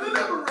now,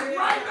 delivering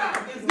right now.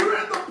 You're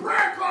in the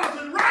prayer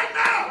closet right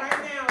now.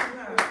 Right now,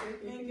 God.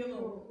 Thank you,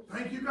 Lord.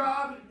 Thank you,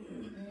 God.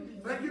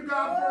 Thank you,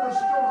 God, for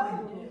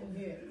restoring.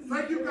 Yes.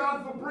 Thank you,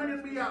 God, for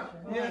bringing me out.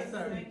 Yes,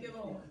 sir. Thank you,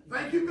 Lord.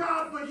 Thank you,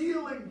 God, for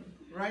healing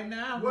Right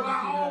now. what I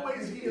thank you, God.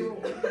 always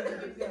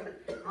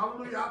heal.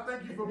 Hallelujah. I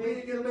thank you for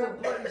being in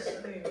that place.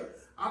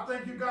 I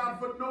thank you, God,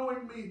 for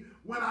knowing me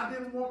when I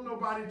didn't want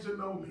nobody to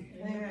know me.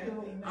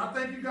 Amen. I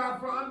thank you, God,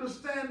 for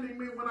understanding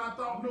me when I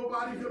thought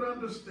nobody could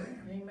understand.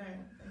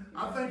 Amen.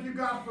 I thank you,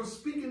 God, for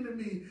speaking to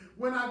me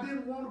when I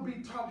didn't want to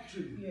be talked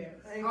to. Yes.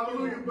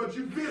 Hallelujah. But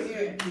you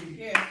visited me.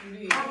 Yes, you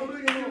did.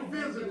 Hallelujah. You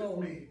visited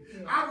me.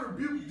 I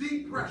rebuke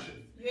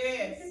depression.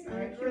 Yes.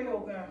 Thank you,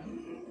 Lord God.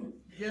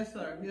 Yes,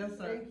 sir. Yes,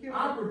 sir.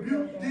 I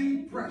rebuke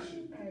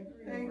depression.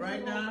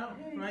 Right now.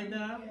 Right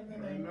now.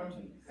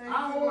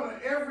 I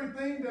order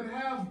everything that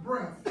has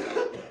breath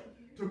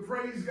to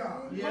praise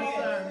God. Yes,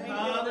 sir.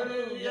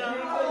 Hallelujah.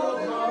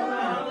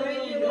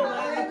 Hallelujah.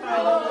 I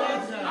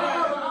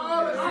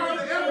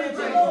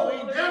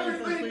order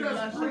everything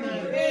that's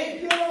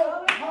breathing.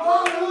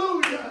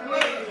 Hallelujah.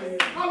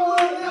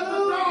 Hallelujah. Let the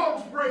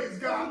dogs praise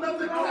God. Let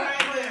the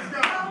cats praise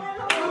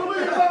God.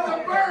 Hallelujah. Let the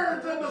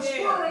birds and the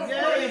squirrels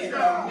praise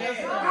God.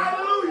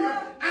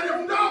 Hallelujah. And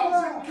if dogs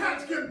and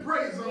cats can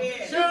praise Him,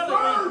 if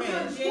birds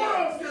and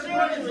squirrels can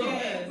praise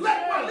Him, let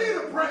my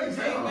leader praise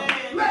Him.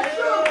 Let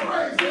Phil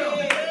praise Him.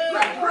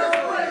 Let Chris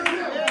praise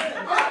Him.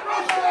 Let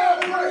Rochelle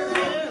praise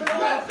Him.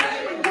 Let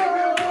Damon give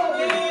Him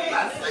glory.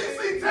 Let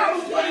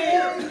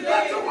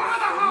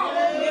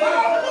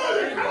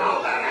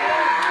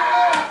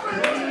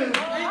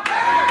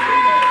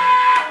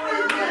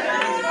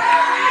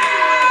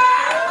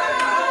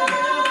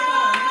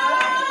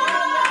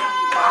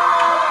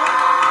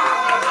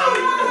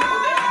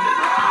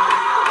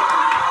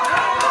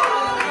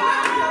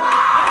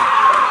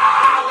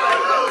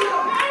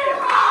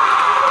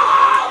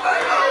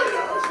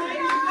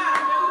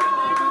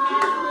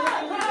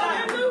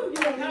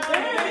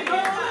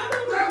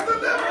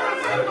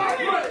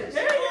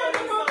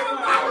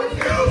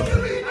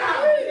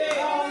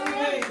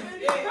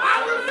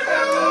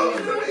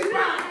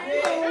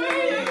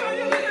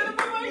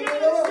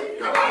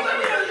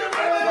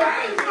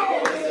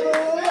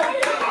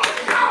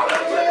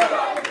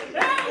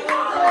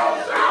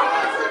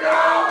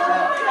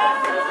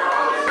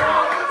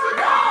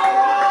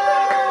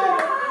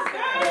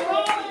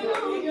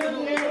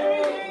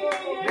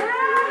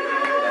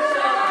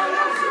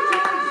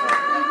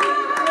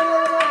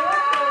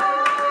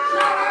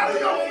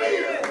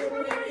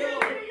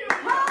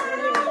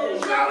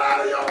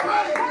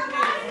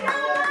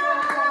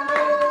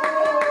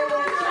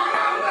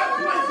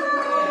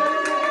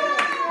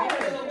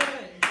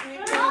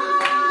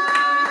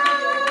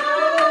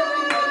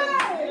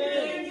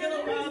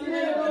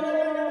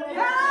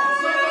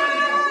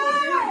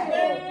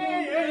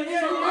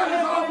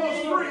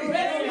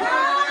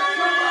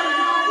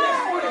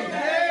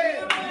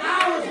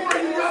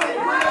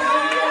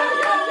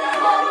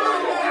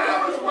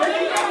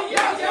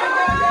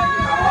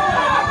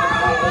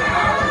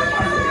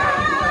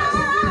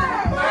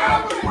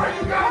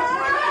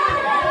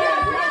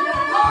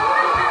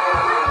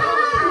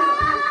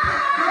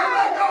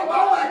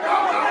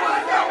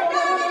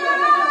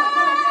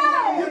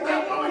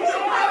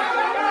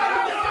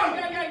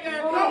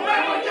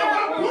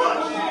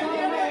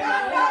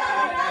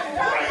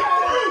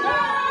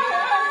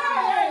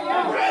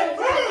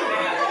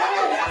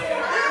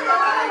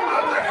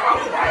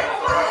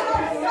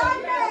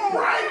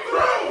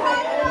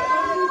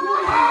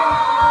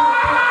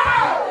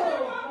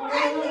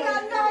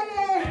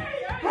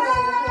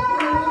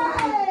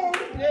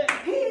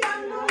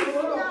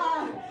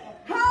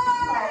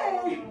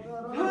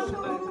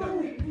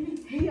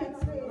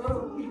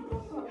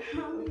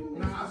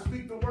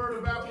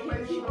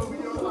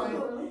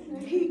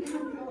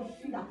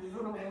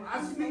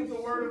I speak the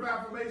word of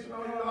affirmation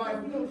on your life,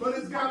 but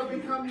it's got to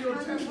become your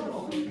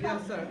testimony.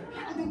 Yes, sir.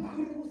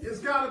 It's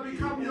got to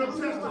become your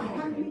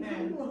testimony.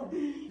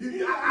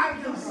 I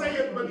can say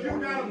it, but you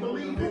got to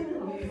believe it.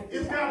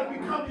 It's got to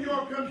become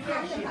your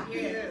confession.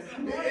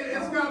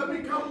 It's got to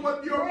become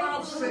what your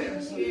mouth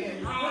says.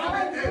 You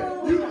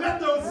let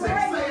those sick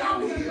say,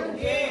 I'm healed.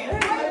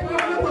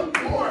 Let the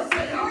poor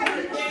say, I'm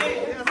rich.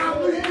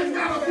 It's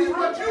got to be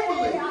what you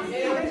believe.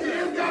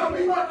 It's got to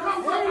be what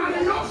comes up out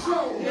of your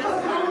soul.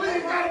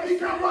 It's got to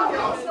become what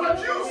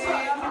you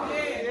say.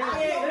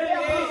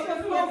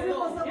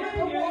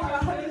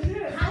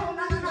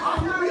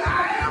 Hallelujah. I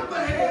am the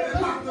head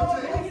and not the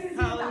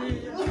tail.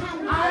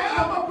 I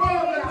am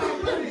above and not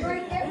beneath.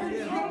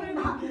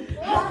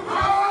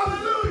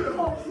 Hallelujah.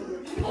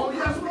 Oh,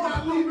 yes, we're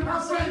not leaving the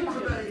same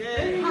today.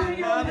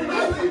 We're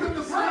not leaving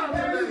the same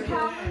today.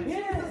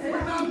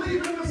 We're not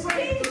leaving the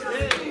same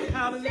today.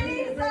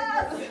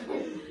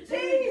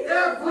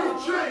 Every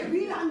chain,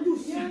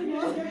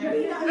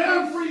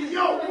 every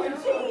yoke,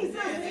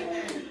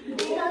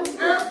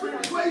 every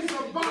place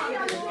of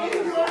bondage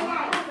in your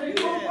life,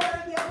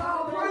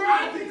 I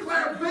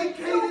declare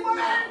vacated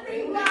now.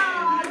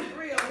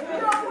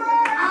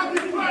 I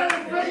declare it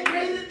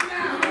vacated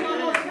now.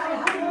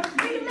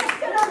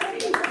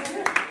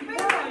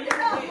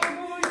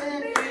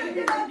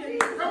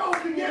 Come on,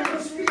 begin to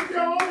speak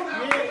your own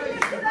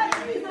affirmation.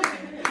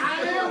 I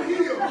am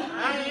healed. I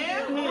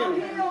am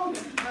healed.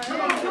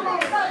 Come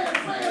on, say it.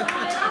 I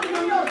am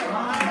healed.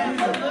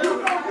 You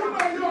know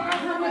your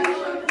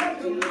affirmation.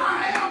 I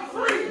am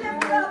free.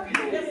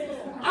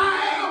 I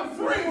am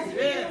free.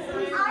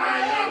 I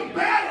am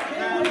better.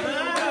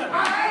 I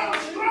am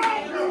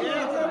stronger.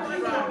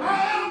 I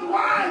am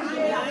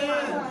wiser.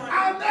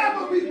 I'll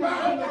never be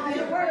bound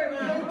again.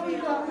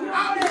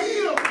 I'm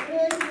healed.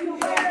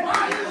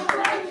 By his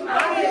stripes,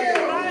 I'm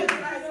healed.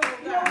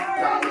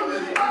 Because of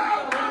his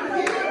love, I'm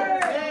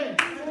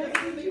healed.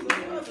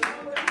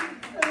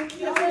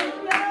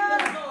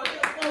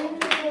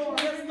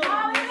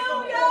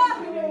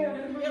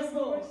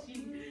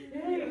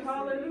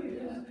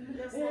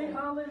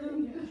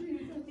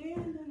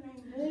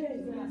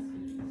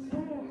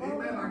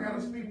 Amen. I got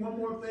to speak one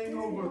more thing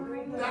over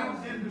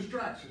doubt and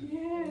distraction.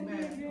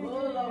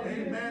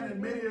 Amen.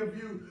 And many of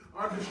you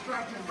are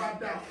distracted by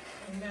doubt.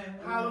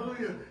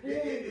 Hallelujah.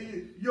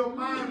 Your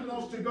mind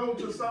wants to go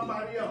to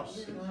somebody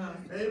else.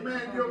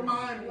 Amen. Your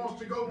mind wants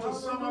to go to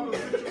some other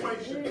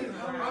situation.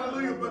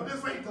 Hallelujah. But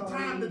this ain't the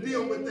time to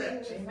deal with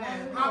that.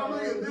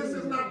 Hallelujah. This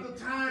is not the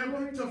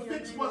time to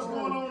fix what's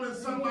going on in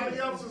somebody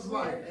else's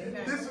life.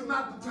 This is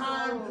not the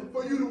time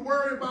for you to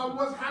worry about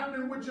what's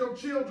happening with your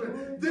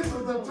children. This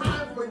is the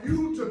time for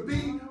you to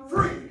be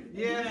free.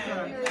 Yes,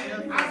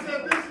 sir. I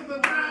said this is the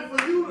time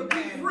for you to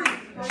be free.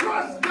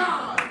 Trust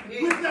God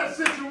with that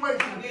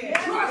situation.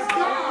 Trust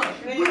God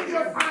with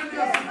your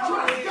finances.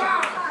 Trust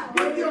God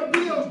with your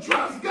bills.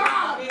 Trust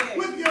God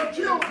with your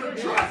children.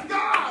 Trust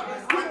God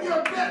with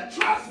your debt.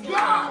 Trust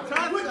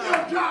God with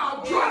your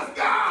job. Trust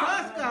God.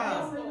 Trust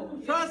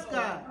God. Trust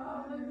God.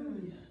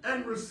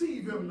 And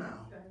receive him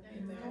now.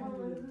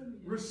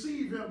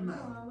 Receive him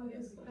now.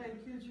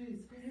 Thank you,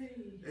 Jesus.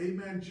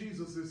 Amen.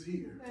 Jesus is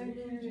here. Thank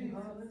you, Jesus.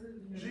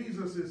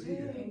 Jesus is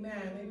here.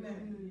 Amen.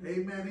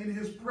 Amen. In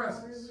his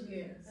presence.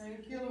 Yes.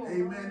 Thank you, Lord.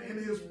 Amen. In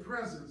his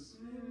presence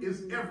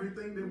is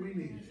everything that we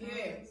need.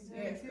 Yes.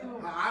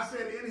 Lord. I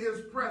said in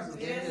his presence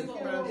Yes,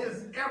 Lord.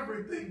 is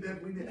everything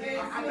that we need.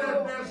 Yes,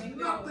 There's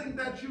nothing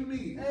that you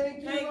need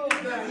Thank you, Lord.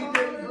 that he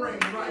didn't bring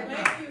right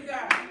now. Thank you,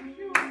 God.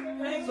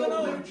 Thank you, So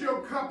Lord. lift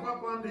your cup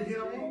up unto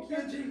him.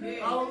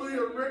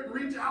 Hallelujah.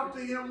 Reach out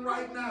to him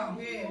right now.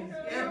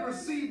 And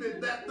receive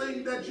it, that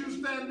thing that you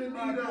stand in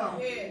need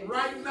of.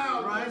 Right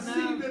now.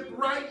 Receive it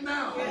right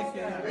now.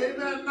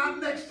 Amen. Not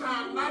next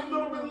time, not a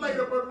little bit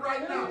later, but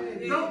right now.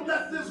 Don't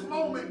let this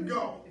moment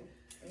go.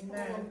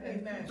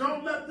 Amen.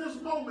 Don't let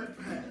this moment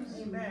pass.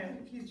 Amen.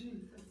 Thank you,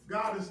 Jesus.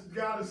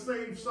 God has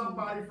saved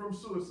somebody from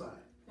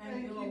suicide.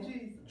 Thank you, Lord.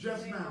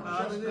 Just now.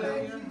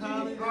 Hallelujah.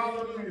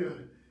 Hallelujah.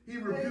 He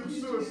rebukes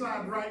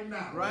suicide right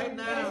now. Right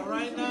now.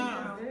 Right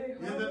now.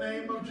 In the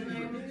name of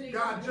Jesus.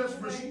 God just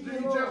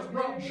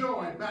brought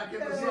joy back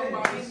into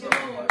somebody's soul.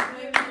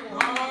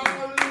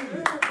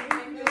 Hallelujah.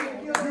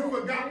 You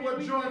forgot what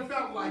joy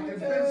felt like. It's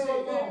been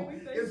so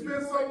long. It's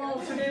been so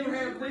long since you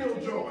had real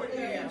joy.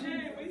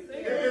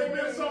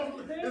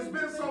 It's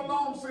been so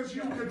long since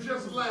you could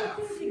just laugh.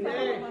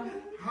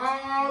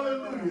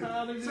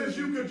 Hallelujah. Since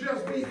you could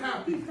just be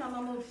happy.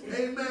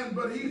 Amen.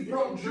 But he's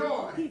brought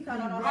joy.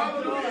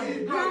 Hallelujah.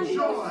 He's brought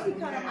joy.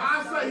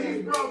 I say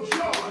he's brought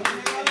joy.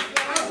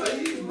 I say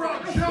he's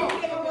brought joy.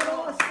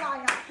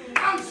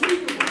 I'm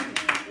speaking with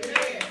you.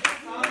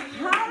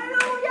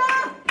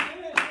 Hallelujah.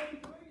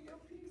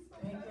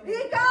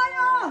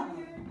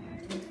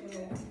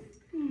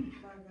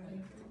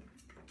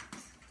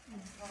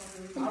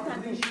 I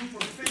release you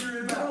from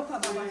figuring it out.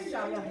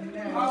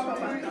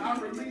 Hallelujah. I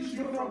release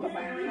you from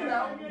figuring it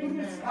out.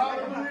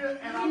 Hallelujah.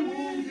 And I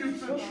move you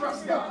to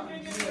trust God.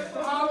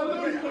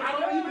 Hallelujah. I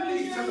don't even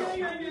need to know.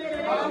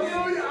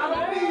 Hallelujah. I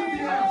don't need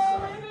the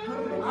answer.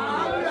 I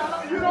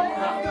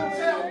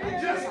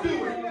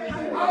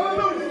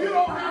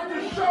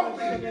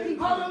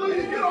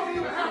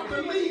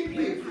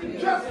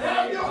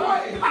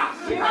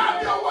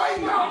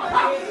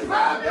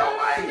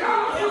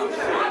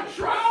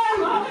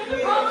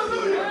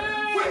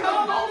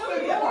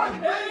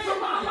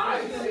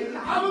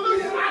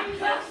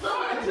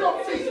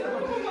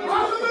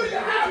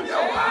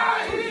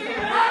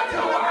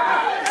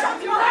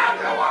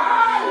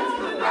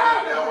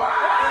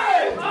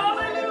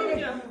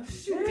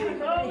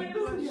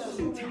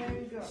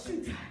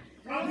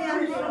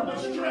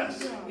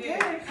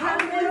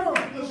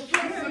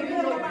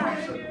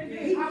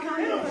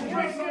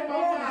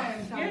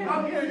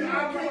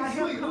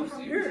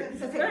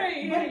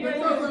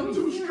Because I'm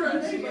too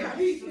stressed.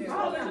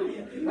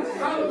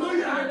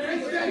 Hallelujah. I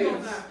can't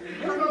dance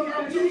because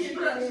I'm too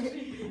stressed.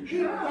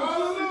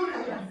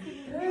 Hallelujah.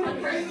 I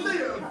can't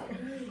live.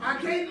 I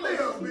can't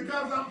live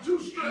because I'm too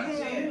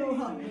stressed.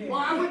 Well,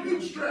 I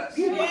rebuke stress.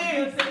 In the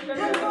name of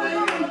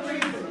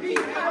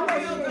Jesus.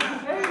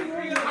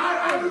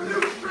 I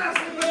rebuke stress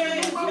in the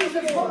name of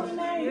Jesus.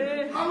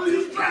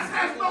 Hallelujah. Stress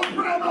has no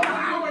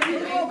power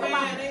here.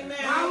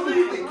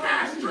 Hallelujah. We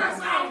cast stress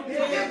out in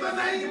the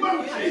name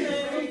of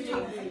Jesus.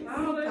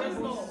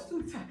 Hallelujah.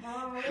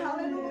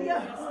 Hallelujah.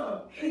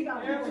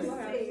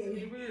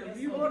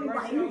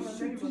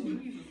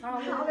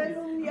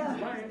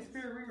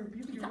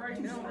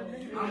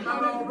 I'm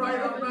not all right.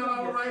 I'm not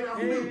all right. I'm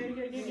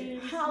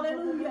weak.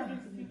 Hallelujah.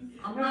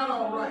 I'm not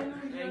all right.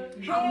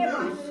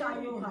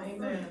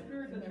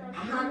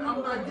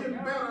 I'm not getting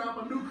better. I'm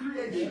a new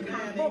creation.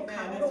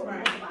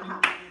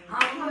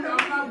 Hallelujah.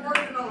 I'm not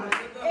working on it.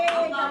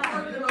 I'm not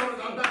working on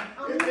it.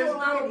 It's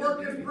not a work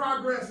in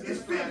progress.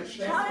 It's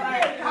finished.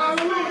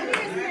 Hallelujah.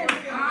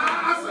 I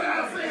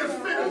say it's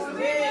finished.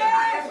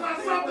 It's not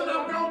something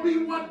I'm going to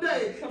be one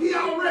day. He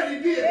already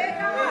did it.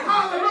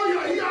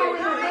 Hallelujah. He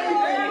already made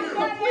it.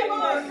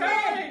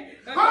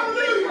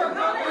 Hallelujah. I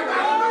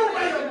got a new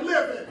way of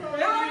living. I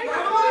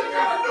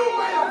got a new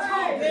way of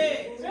talking.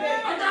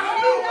 I got a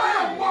new way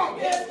of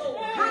walking.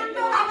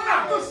 I'm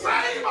not the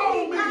same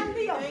old me.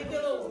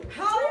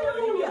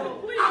 Hallelujah.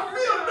 I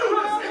feel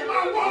newness in my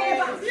walk.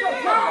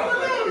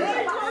 Hallelujah.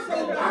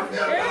 I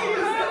feel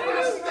newness in my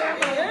step.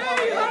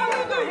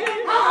 Hallelujah.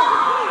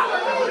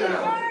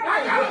 I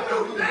got a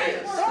new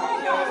dance.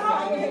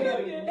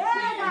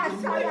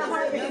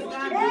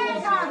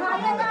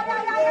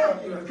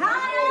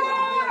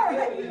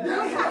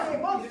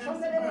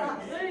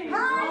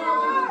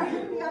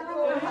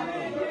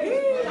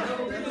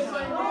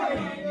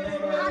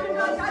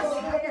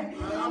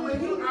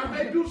 I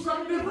may do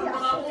something different,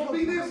 but I won't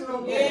be this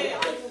no more.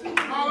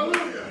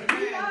 Hallelujah.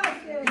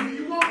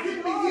 You won't get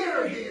me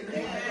here again.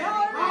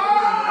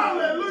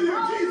 Hallelujah.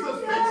 Jesus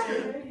fixed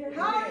it.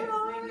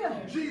 Hallelujah.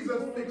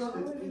 Jesus fixed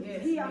it.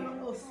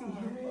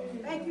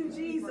 Thank you,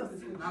 Jesus.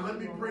 Now let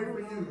me pray for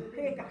you.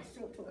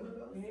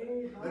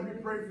 Let me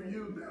pray for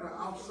you that are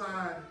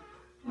outside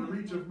the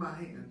reach of my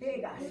hand.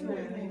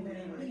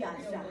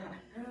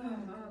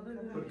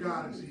 But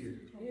God is here.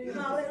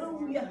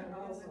 Hallelujah.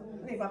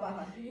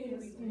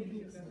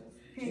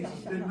 Jesus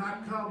did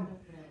not come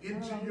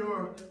into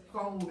your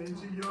phone,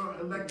 into your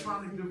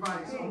electronic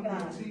device, on your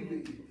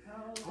TV,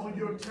 on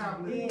your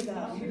tablet.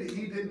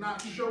 He did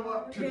not show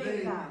up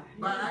today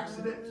by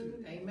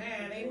accident.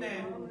 Amen.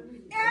 Amen.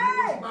 It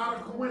was not a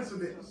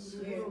coincidence.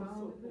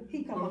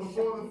 But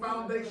before the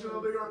foundation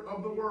of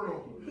the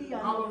world,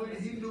 hallelujah,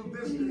 he knew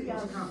this day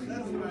was coming.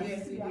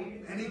 Yes, he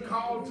did. And he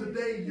called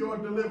today your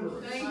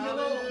deliverer. Thank you,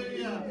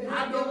 Lord. I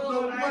don't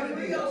know what it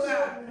is.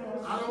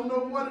 I don't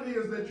know what it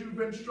is that you've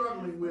been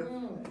struggling with.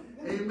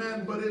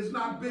 Amen. But it's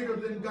not bigger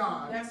than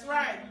God. That's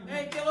right.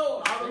 Thank you,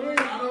 Lord. I don't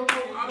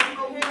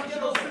know what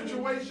your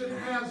situation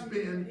has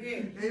been.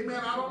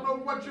 Amen. I don't know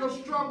what your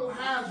struggle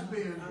has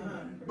been.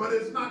 But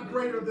it's not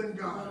greater than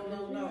God.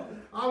 No.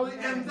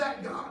 And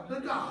that God, the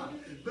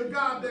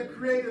God that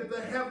created the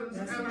heavens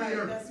and the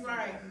earth. That's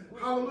right.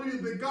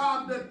 Hallelujah. The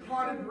God that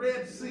parted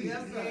Red Sea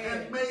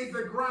and made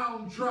the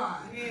ground dry.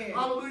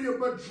 Hallelujah.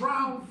 But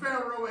drowned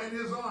Pharaoh and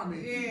his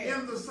army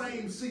in the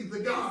same sea. The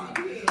God.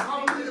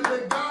 Hallelujah.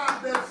 The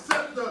God that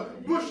set the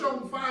bush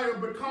on fire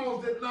but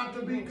caused it not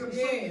to be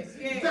consumed.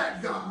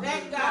 That God.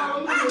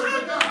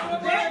 Hallelujah. The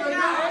God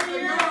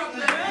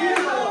that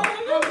healed.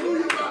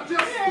 Hallelujah. By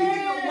just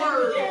speaking a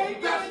word.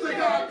 That's the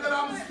God that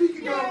I'm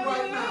speaking of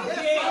right now.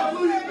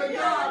 Hallelujah.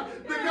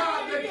 The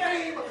God that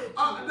came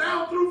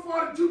down through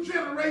 42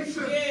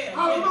 generations.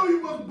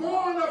 Hallelujah. Was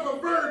born of a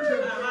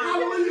virgin.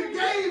 Hallelujah.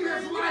 Gave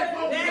his life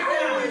on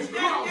Calvary's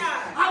cross.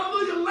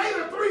 Hallelujah.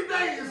 Later 3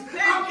 days.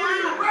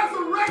 Hallelujah.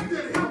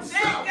 Resurrected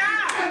himself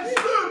and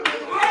stood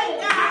with all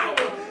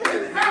power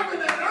in heaven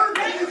and earth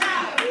in his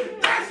hand.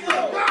 That's the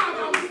God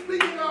I'm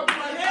speaking of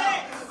right now.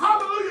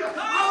 Hallelujah.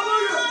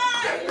 Hallelujah.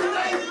 50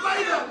 days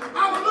later.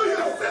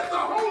 Hallelujah. Sent the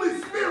Holy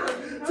Spirit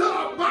to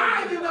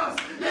abide in us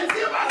and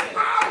give us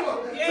power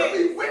to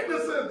be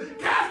witnesses,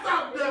 cast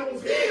out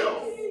devils,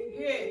 heal.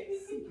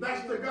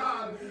 That's the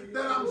God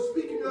that I'm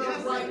speaking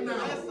of right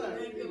now.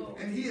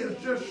 And he has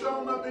just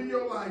shown up in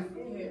your life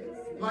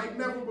like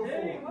never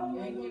before.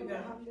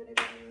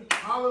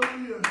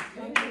 Hallelujah.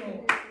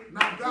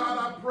 Now, God,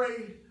 I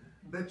pray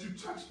that you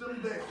touch them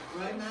there.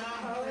 Right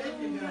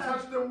now.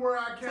 Touch them where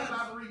I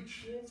cannot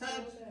reach.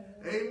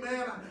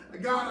 Amen.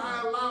 God,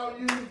 I allow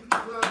you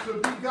to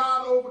be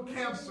God over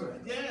cancer.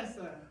 Yes,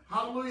 sir.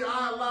 Hallelujah.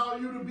 I allow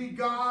you to be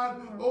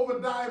God over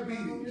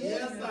diabetes.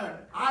 Yes, sir.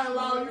 I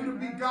allow you to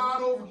be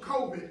God over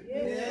COVID.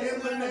 Yes, In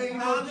the sir.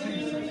 name of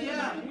Jesus.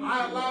 Hallelujah.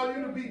 I allow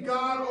you to be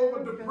God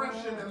over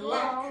depression and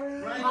lack.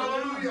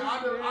 Hallelujah.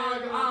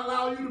 I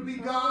allow you to be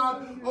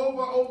God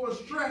over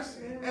stress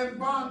and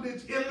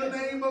bondage in the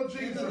name of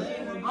Jesus.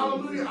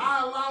 Hallelujah.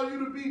 I allow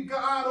you to be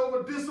God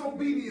over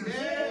disobedience.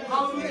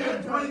 Hallelujah.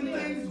 And bring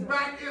things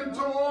back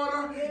into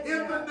order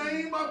in the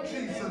name of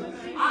Jesus.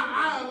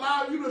 I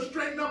allow you to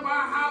straighten up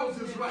our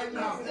houses right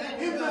now.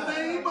 In the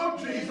name of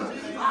Jesus.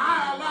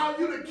 I allow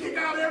you to kick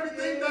out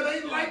everything that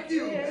ain't like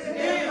you.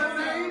 In the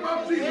name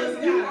of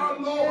Jesus. You are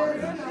Lord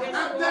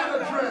at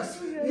that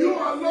address. You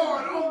are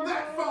Lord on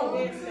that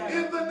phone.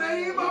 In the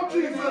name of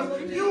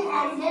Jesus. You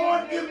are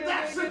Lord in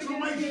that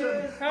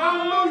situation.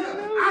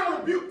 Hallelujah. I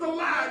rebuke the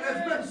lie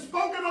that's been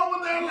spoken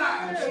over their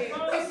lives.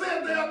 That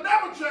said they'll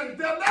never change.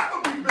 They'll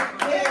never be better.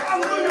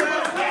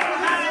 Hallelujah.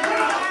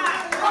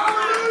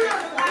 Hallelujah.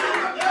 In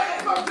the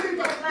name of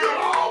Jesus.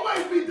 You'll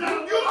always be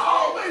down. You'll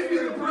always be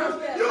depressed.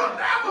 You'll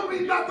never be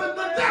nothing.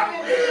 The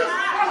devil is a liar.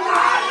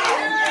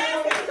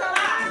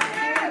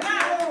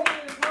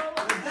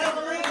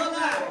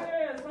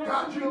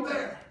 God, you're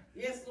there.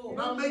 Yes, Lord.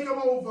 Now make them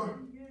over.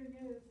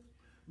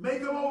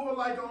 Make them over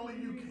like only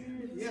you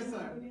can. Yes,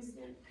 sir.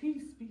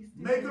 Peace be still.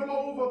 Make them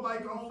over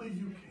like only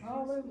you can.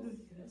 Hallelujah.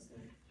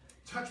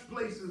 Touch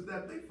places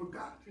that they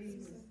forgot.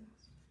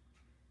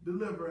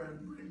 Deliver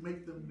and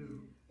make them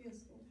new.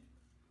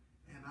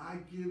 And I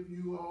give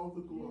you all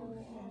the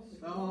glory.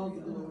 All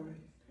the glory.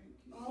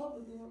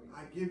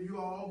 I give you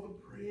all the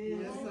praise.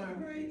 Yes, sir.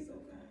 Praise, oh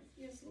God.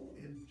 Yes, Lord.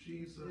 In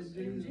Jesus'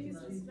 In name.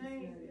 Jesus'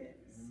 name.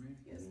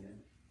 Yes,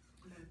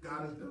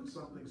 God has done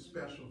something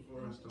special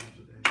for us on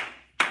today.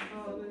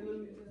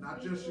 Hallelujah.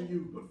 Not just for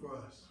you, but for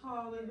us.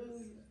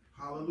 Hallelujah.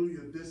 Hallelujah.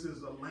 This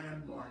is a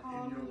landmark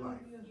in your life.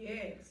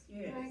 yes,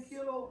 yes. Thank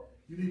you, Lord.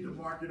 You need to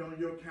mark it on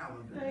your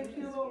calendar. Thank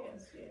you, Lord.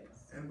 Yes,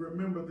 yes. And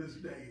remember this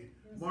day.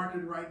 Mark it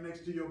right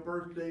next to your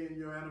birthday and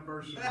your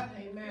anniversary.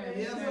 Amen.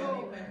 Yes,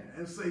 Amen.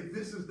 And say,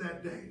 this is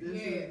that day.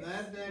 This is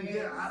that day.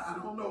 Yeah, I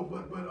don't know,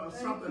 but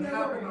something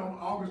happened on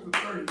August the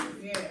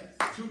 30th, Yes,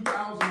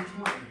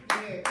 2020.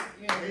 yes,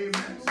 yes.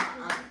 Amen. So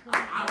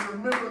I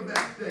remember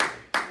that day.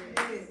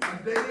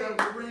 A day that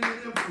will ring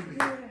in infamy,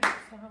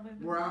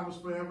 where I was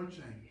forever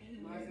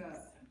changed. My God.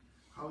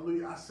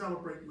 Hallelujah. I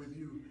celebrate with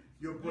you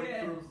your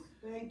breakthrough.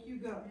 Thank you,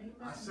 God.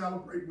 I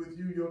celebrate with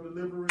you your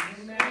deliverance.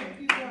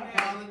 Thank you, God.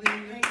 Hallelujah.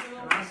 Thank you, And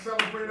Lord. I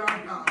celebrate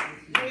our God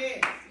with you.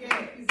 Yes, yes.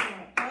 Thank you,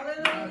 God.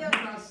 Now, if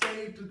you're not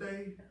saved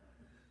today,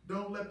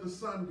 don't let the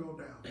sun go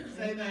down.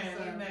 Say that, Amen,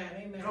 sir. amen,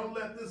 amen. Don't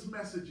let this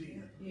message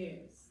in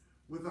Yes,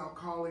 without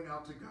calling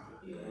out to God.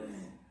 yes.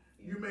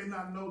 You may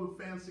not know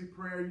the fancy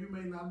prayer. You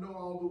may not know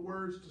all the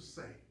words to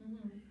say.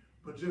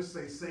 But just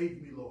say,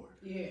 save me, Lord.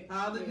 Yes.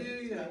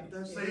 Hallelujah.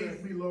 That's Save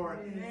it. me, Lord.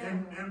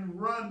 Amen. And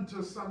run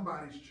to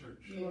somebody's church.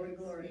 Glory,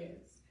 glory.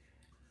 Yes.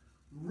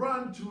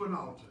 Run to an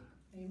altar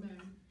Amen.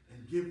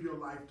 and give your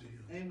life to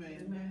him.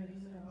 Amen.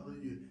 Amen.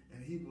 Hallelujah.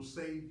 And he will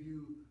save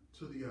you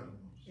to the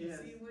uttermost. Yes. Yes,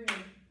 he will.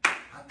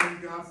 I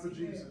thank God for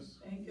Jesus.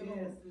 Thank you, Yes,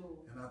 Lord. Lord.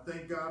 And I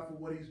thank God for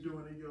what he's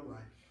doing in your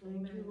life.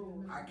 Thank you,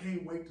 Lord. I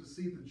can't wait to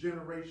see the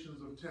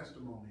generations of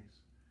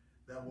testimonies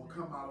that will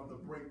come out of the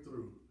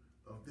breakthrough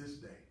of this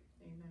day.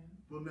 Amen.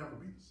 We'll never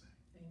be the same,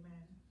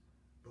 Amen.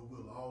 but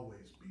we'll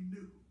always be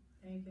new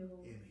Thank you,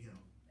 Lord. in him.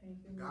 Thank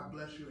you, Lord. God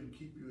bless you and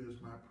keep you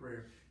is my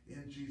prayer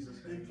in Jesus'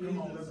 name. In Come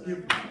on, Jesus' let's give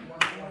name. him one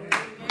more hand.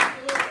 Thank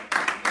you, Lord.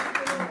 Thank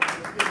you, Come Lord. on,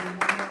 let's give him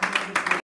one more hand.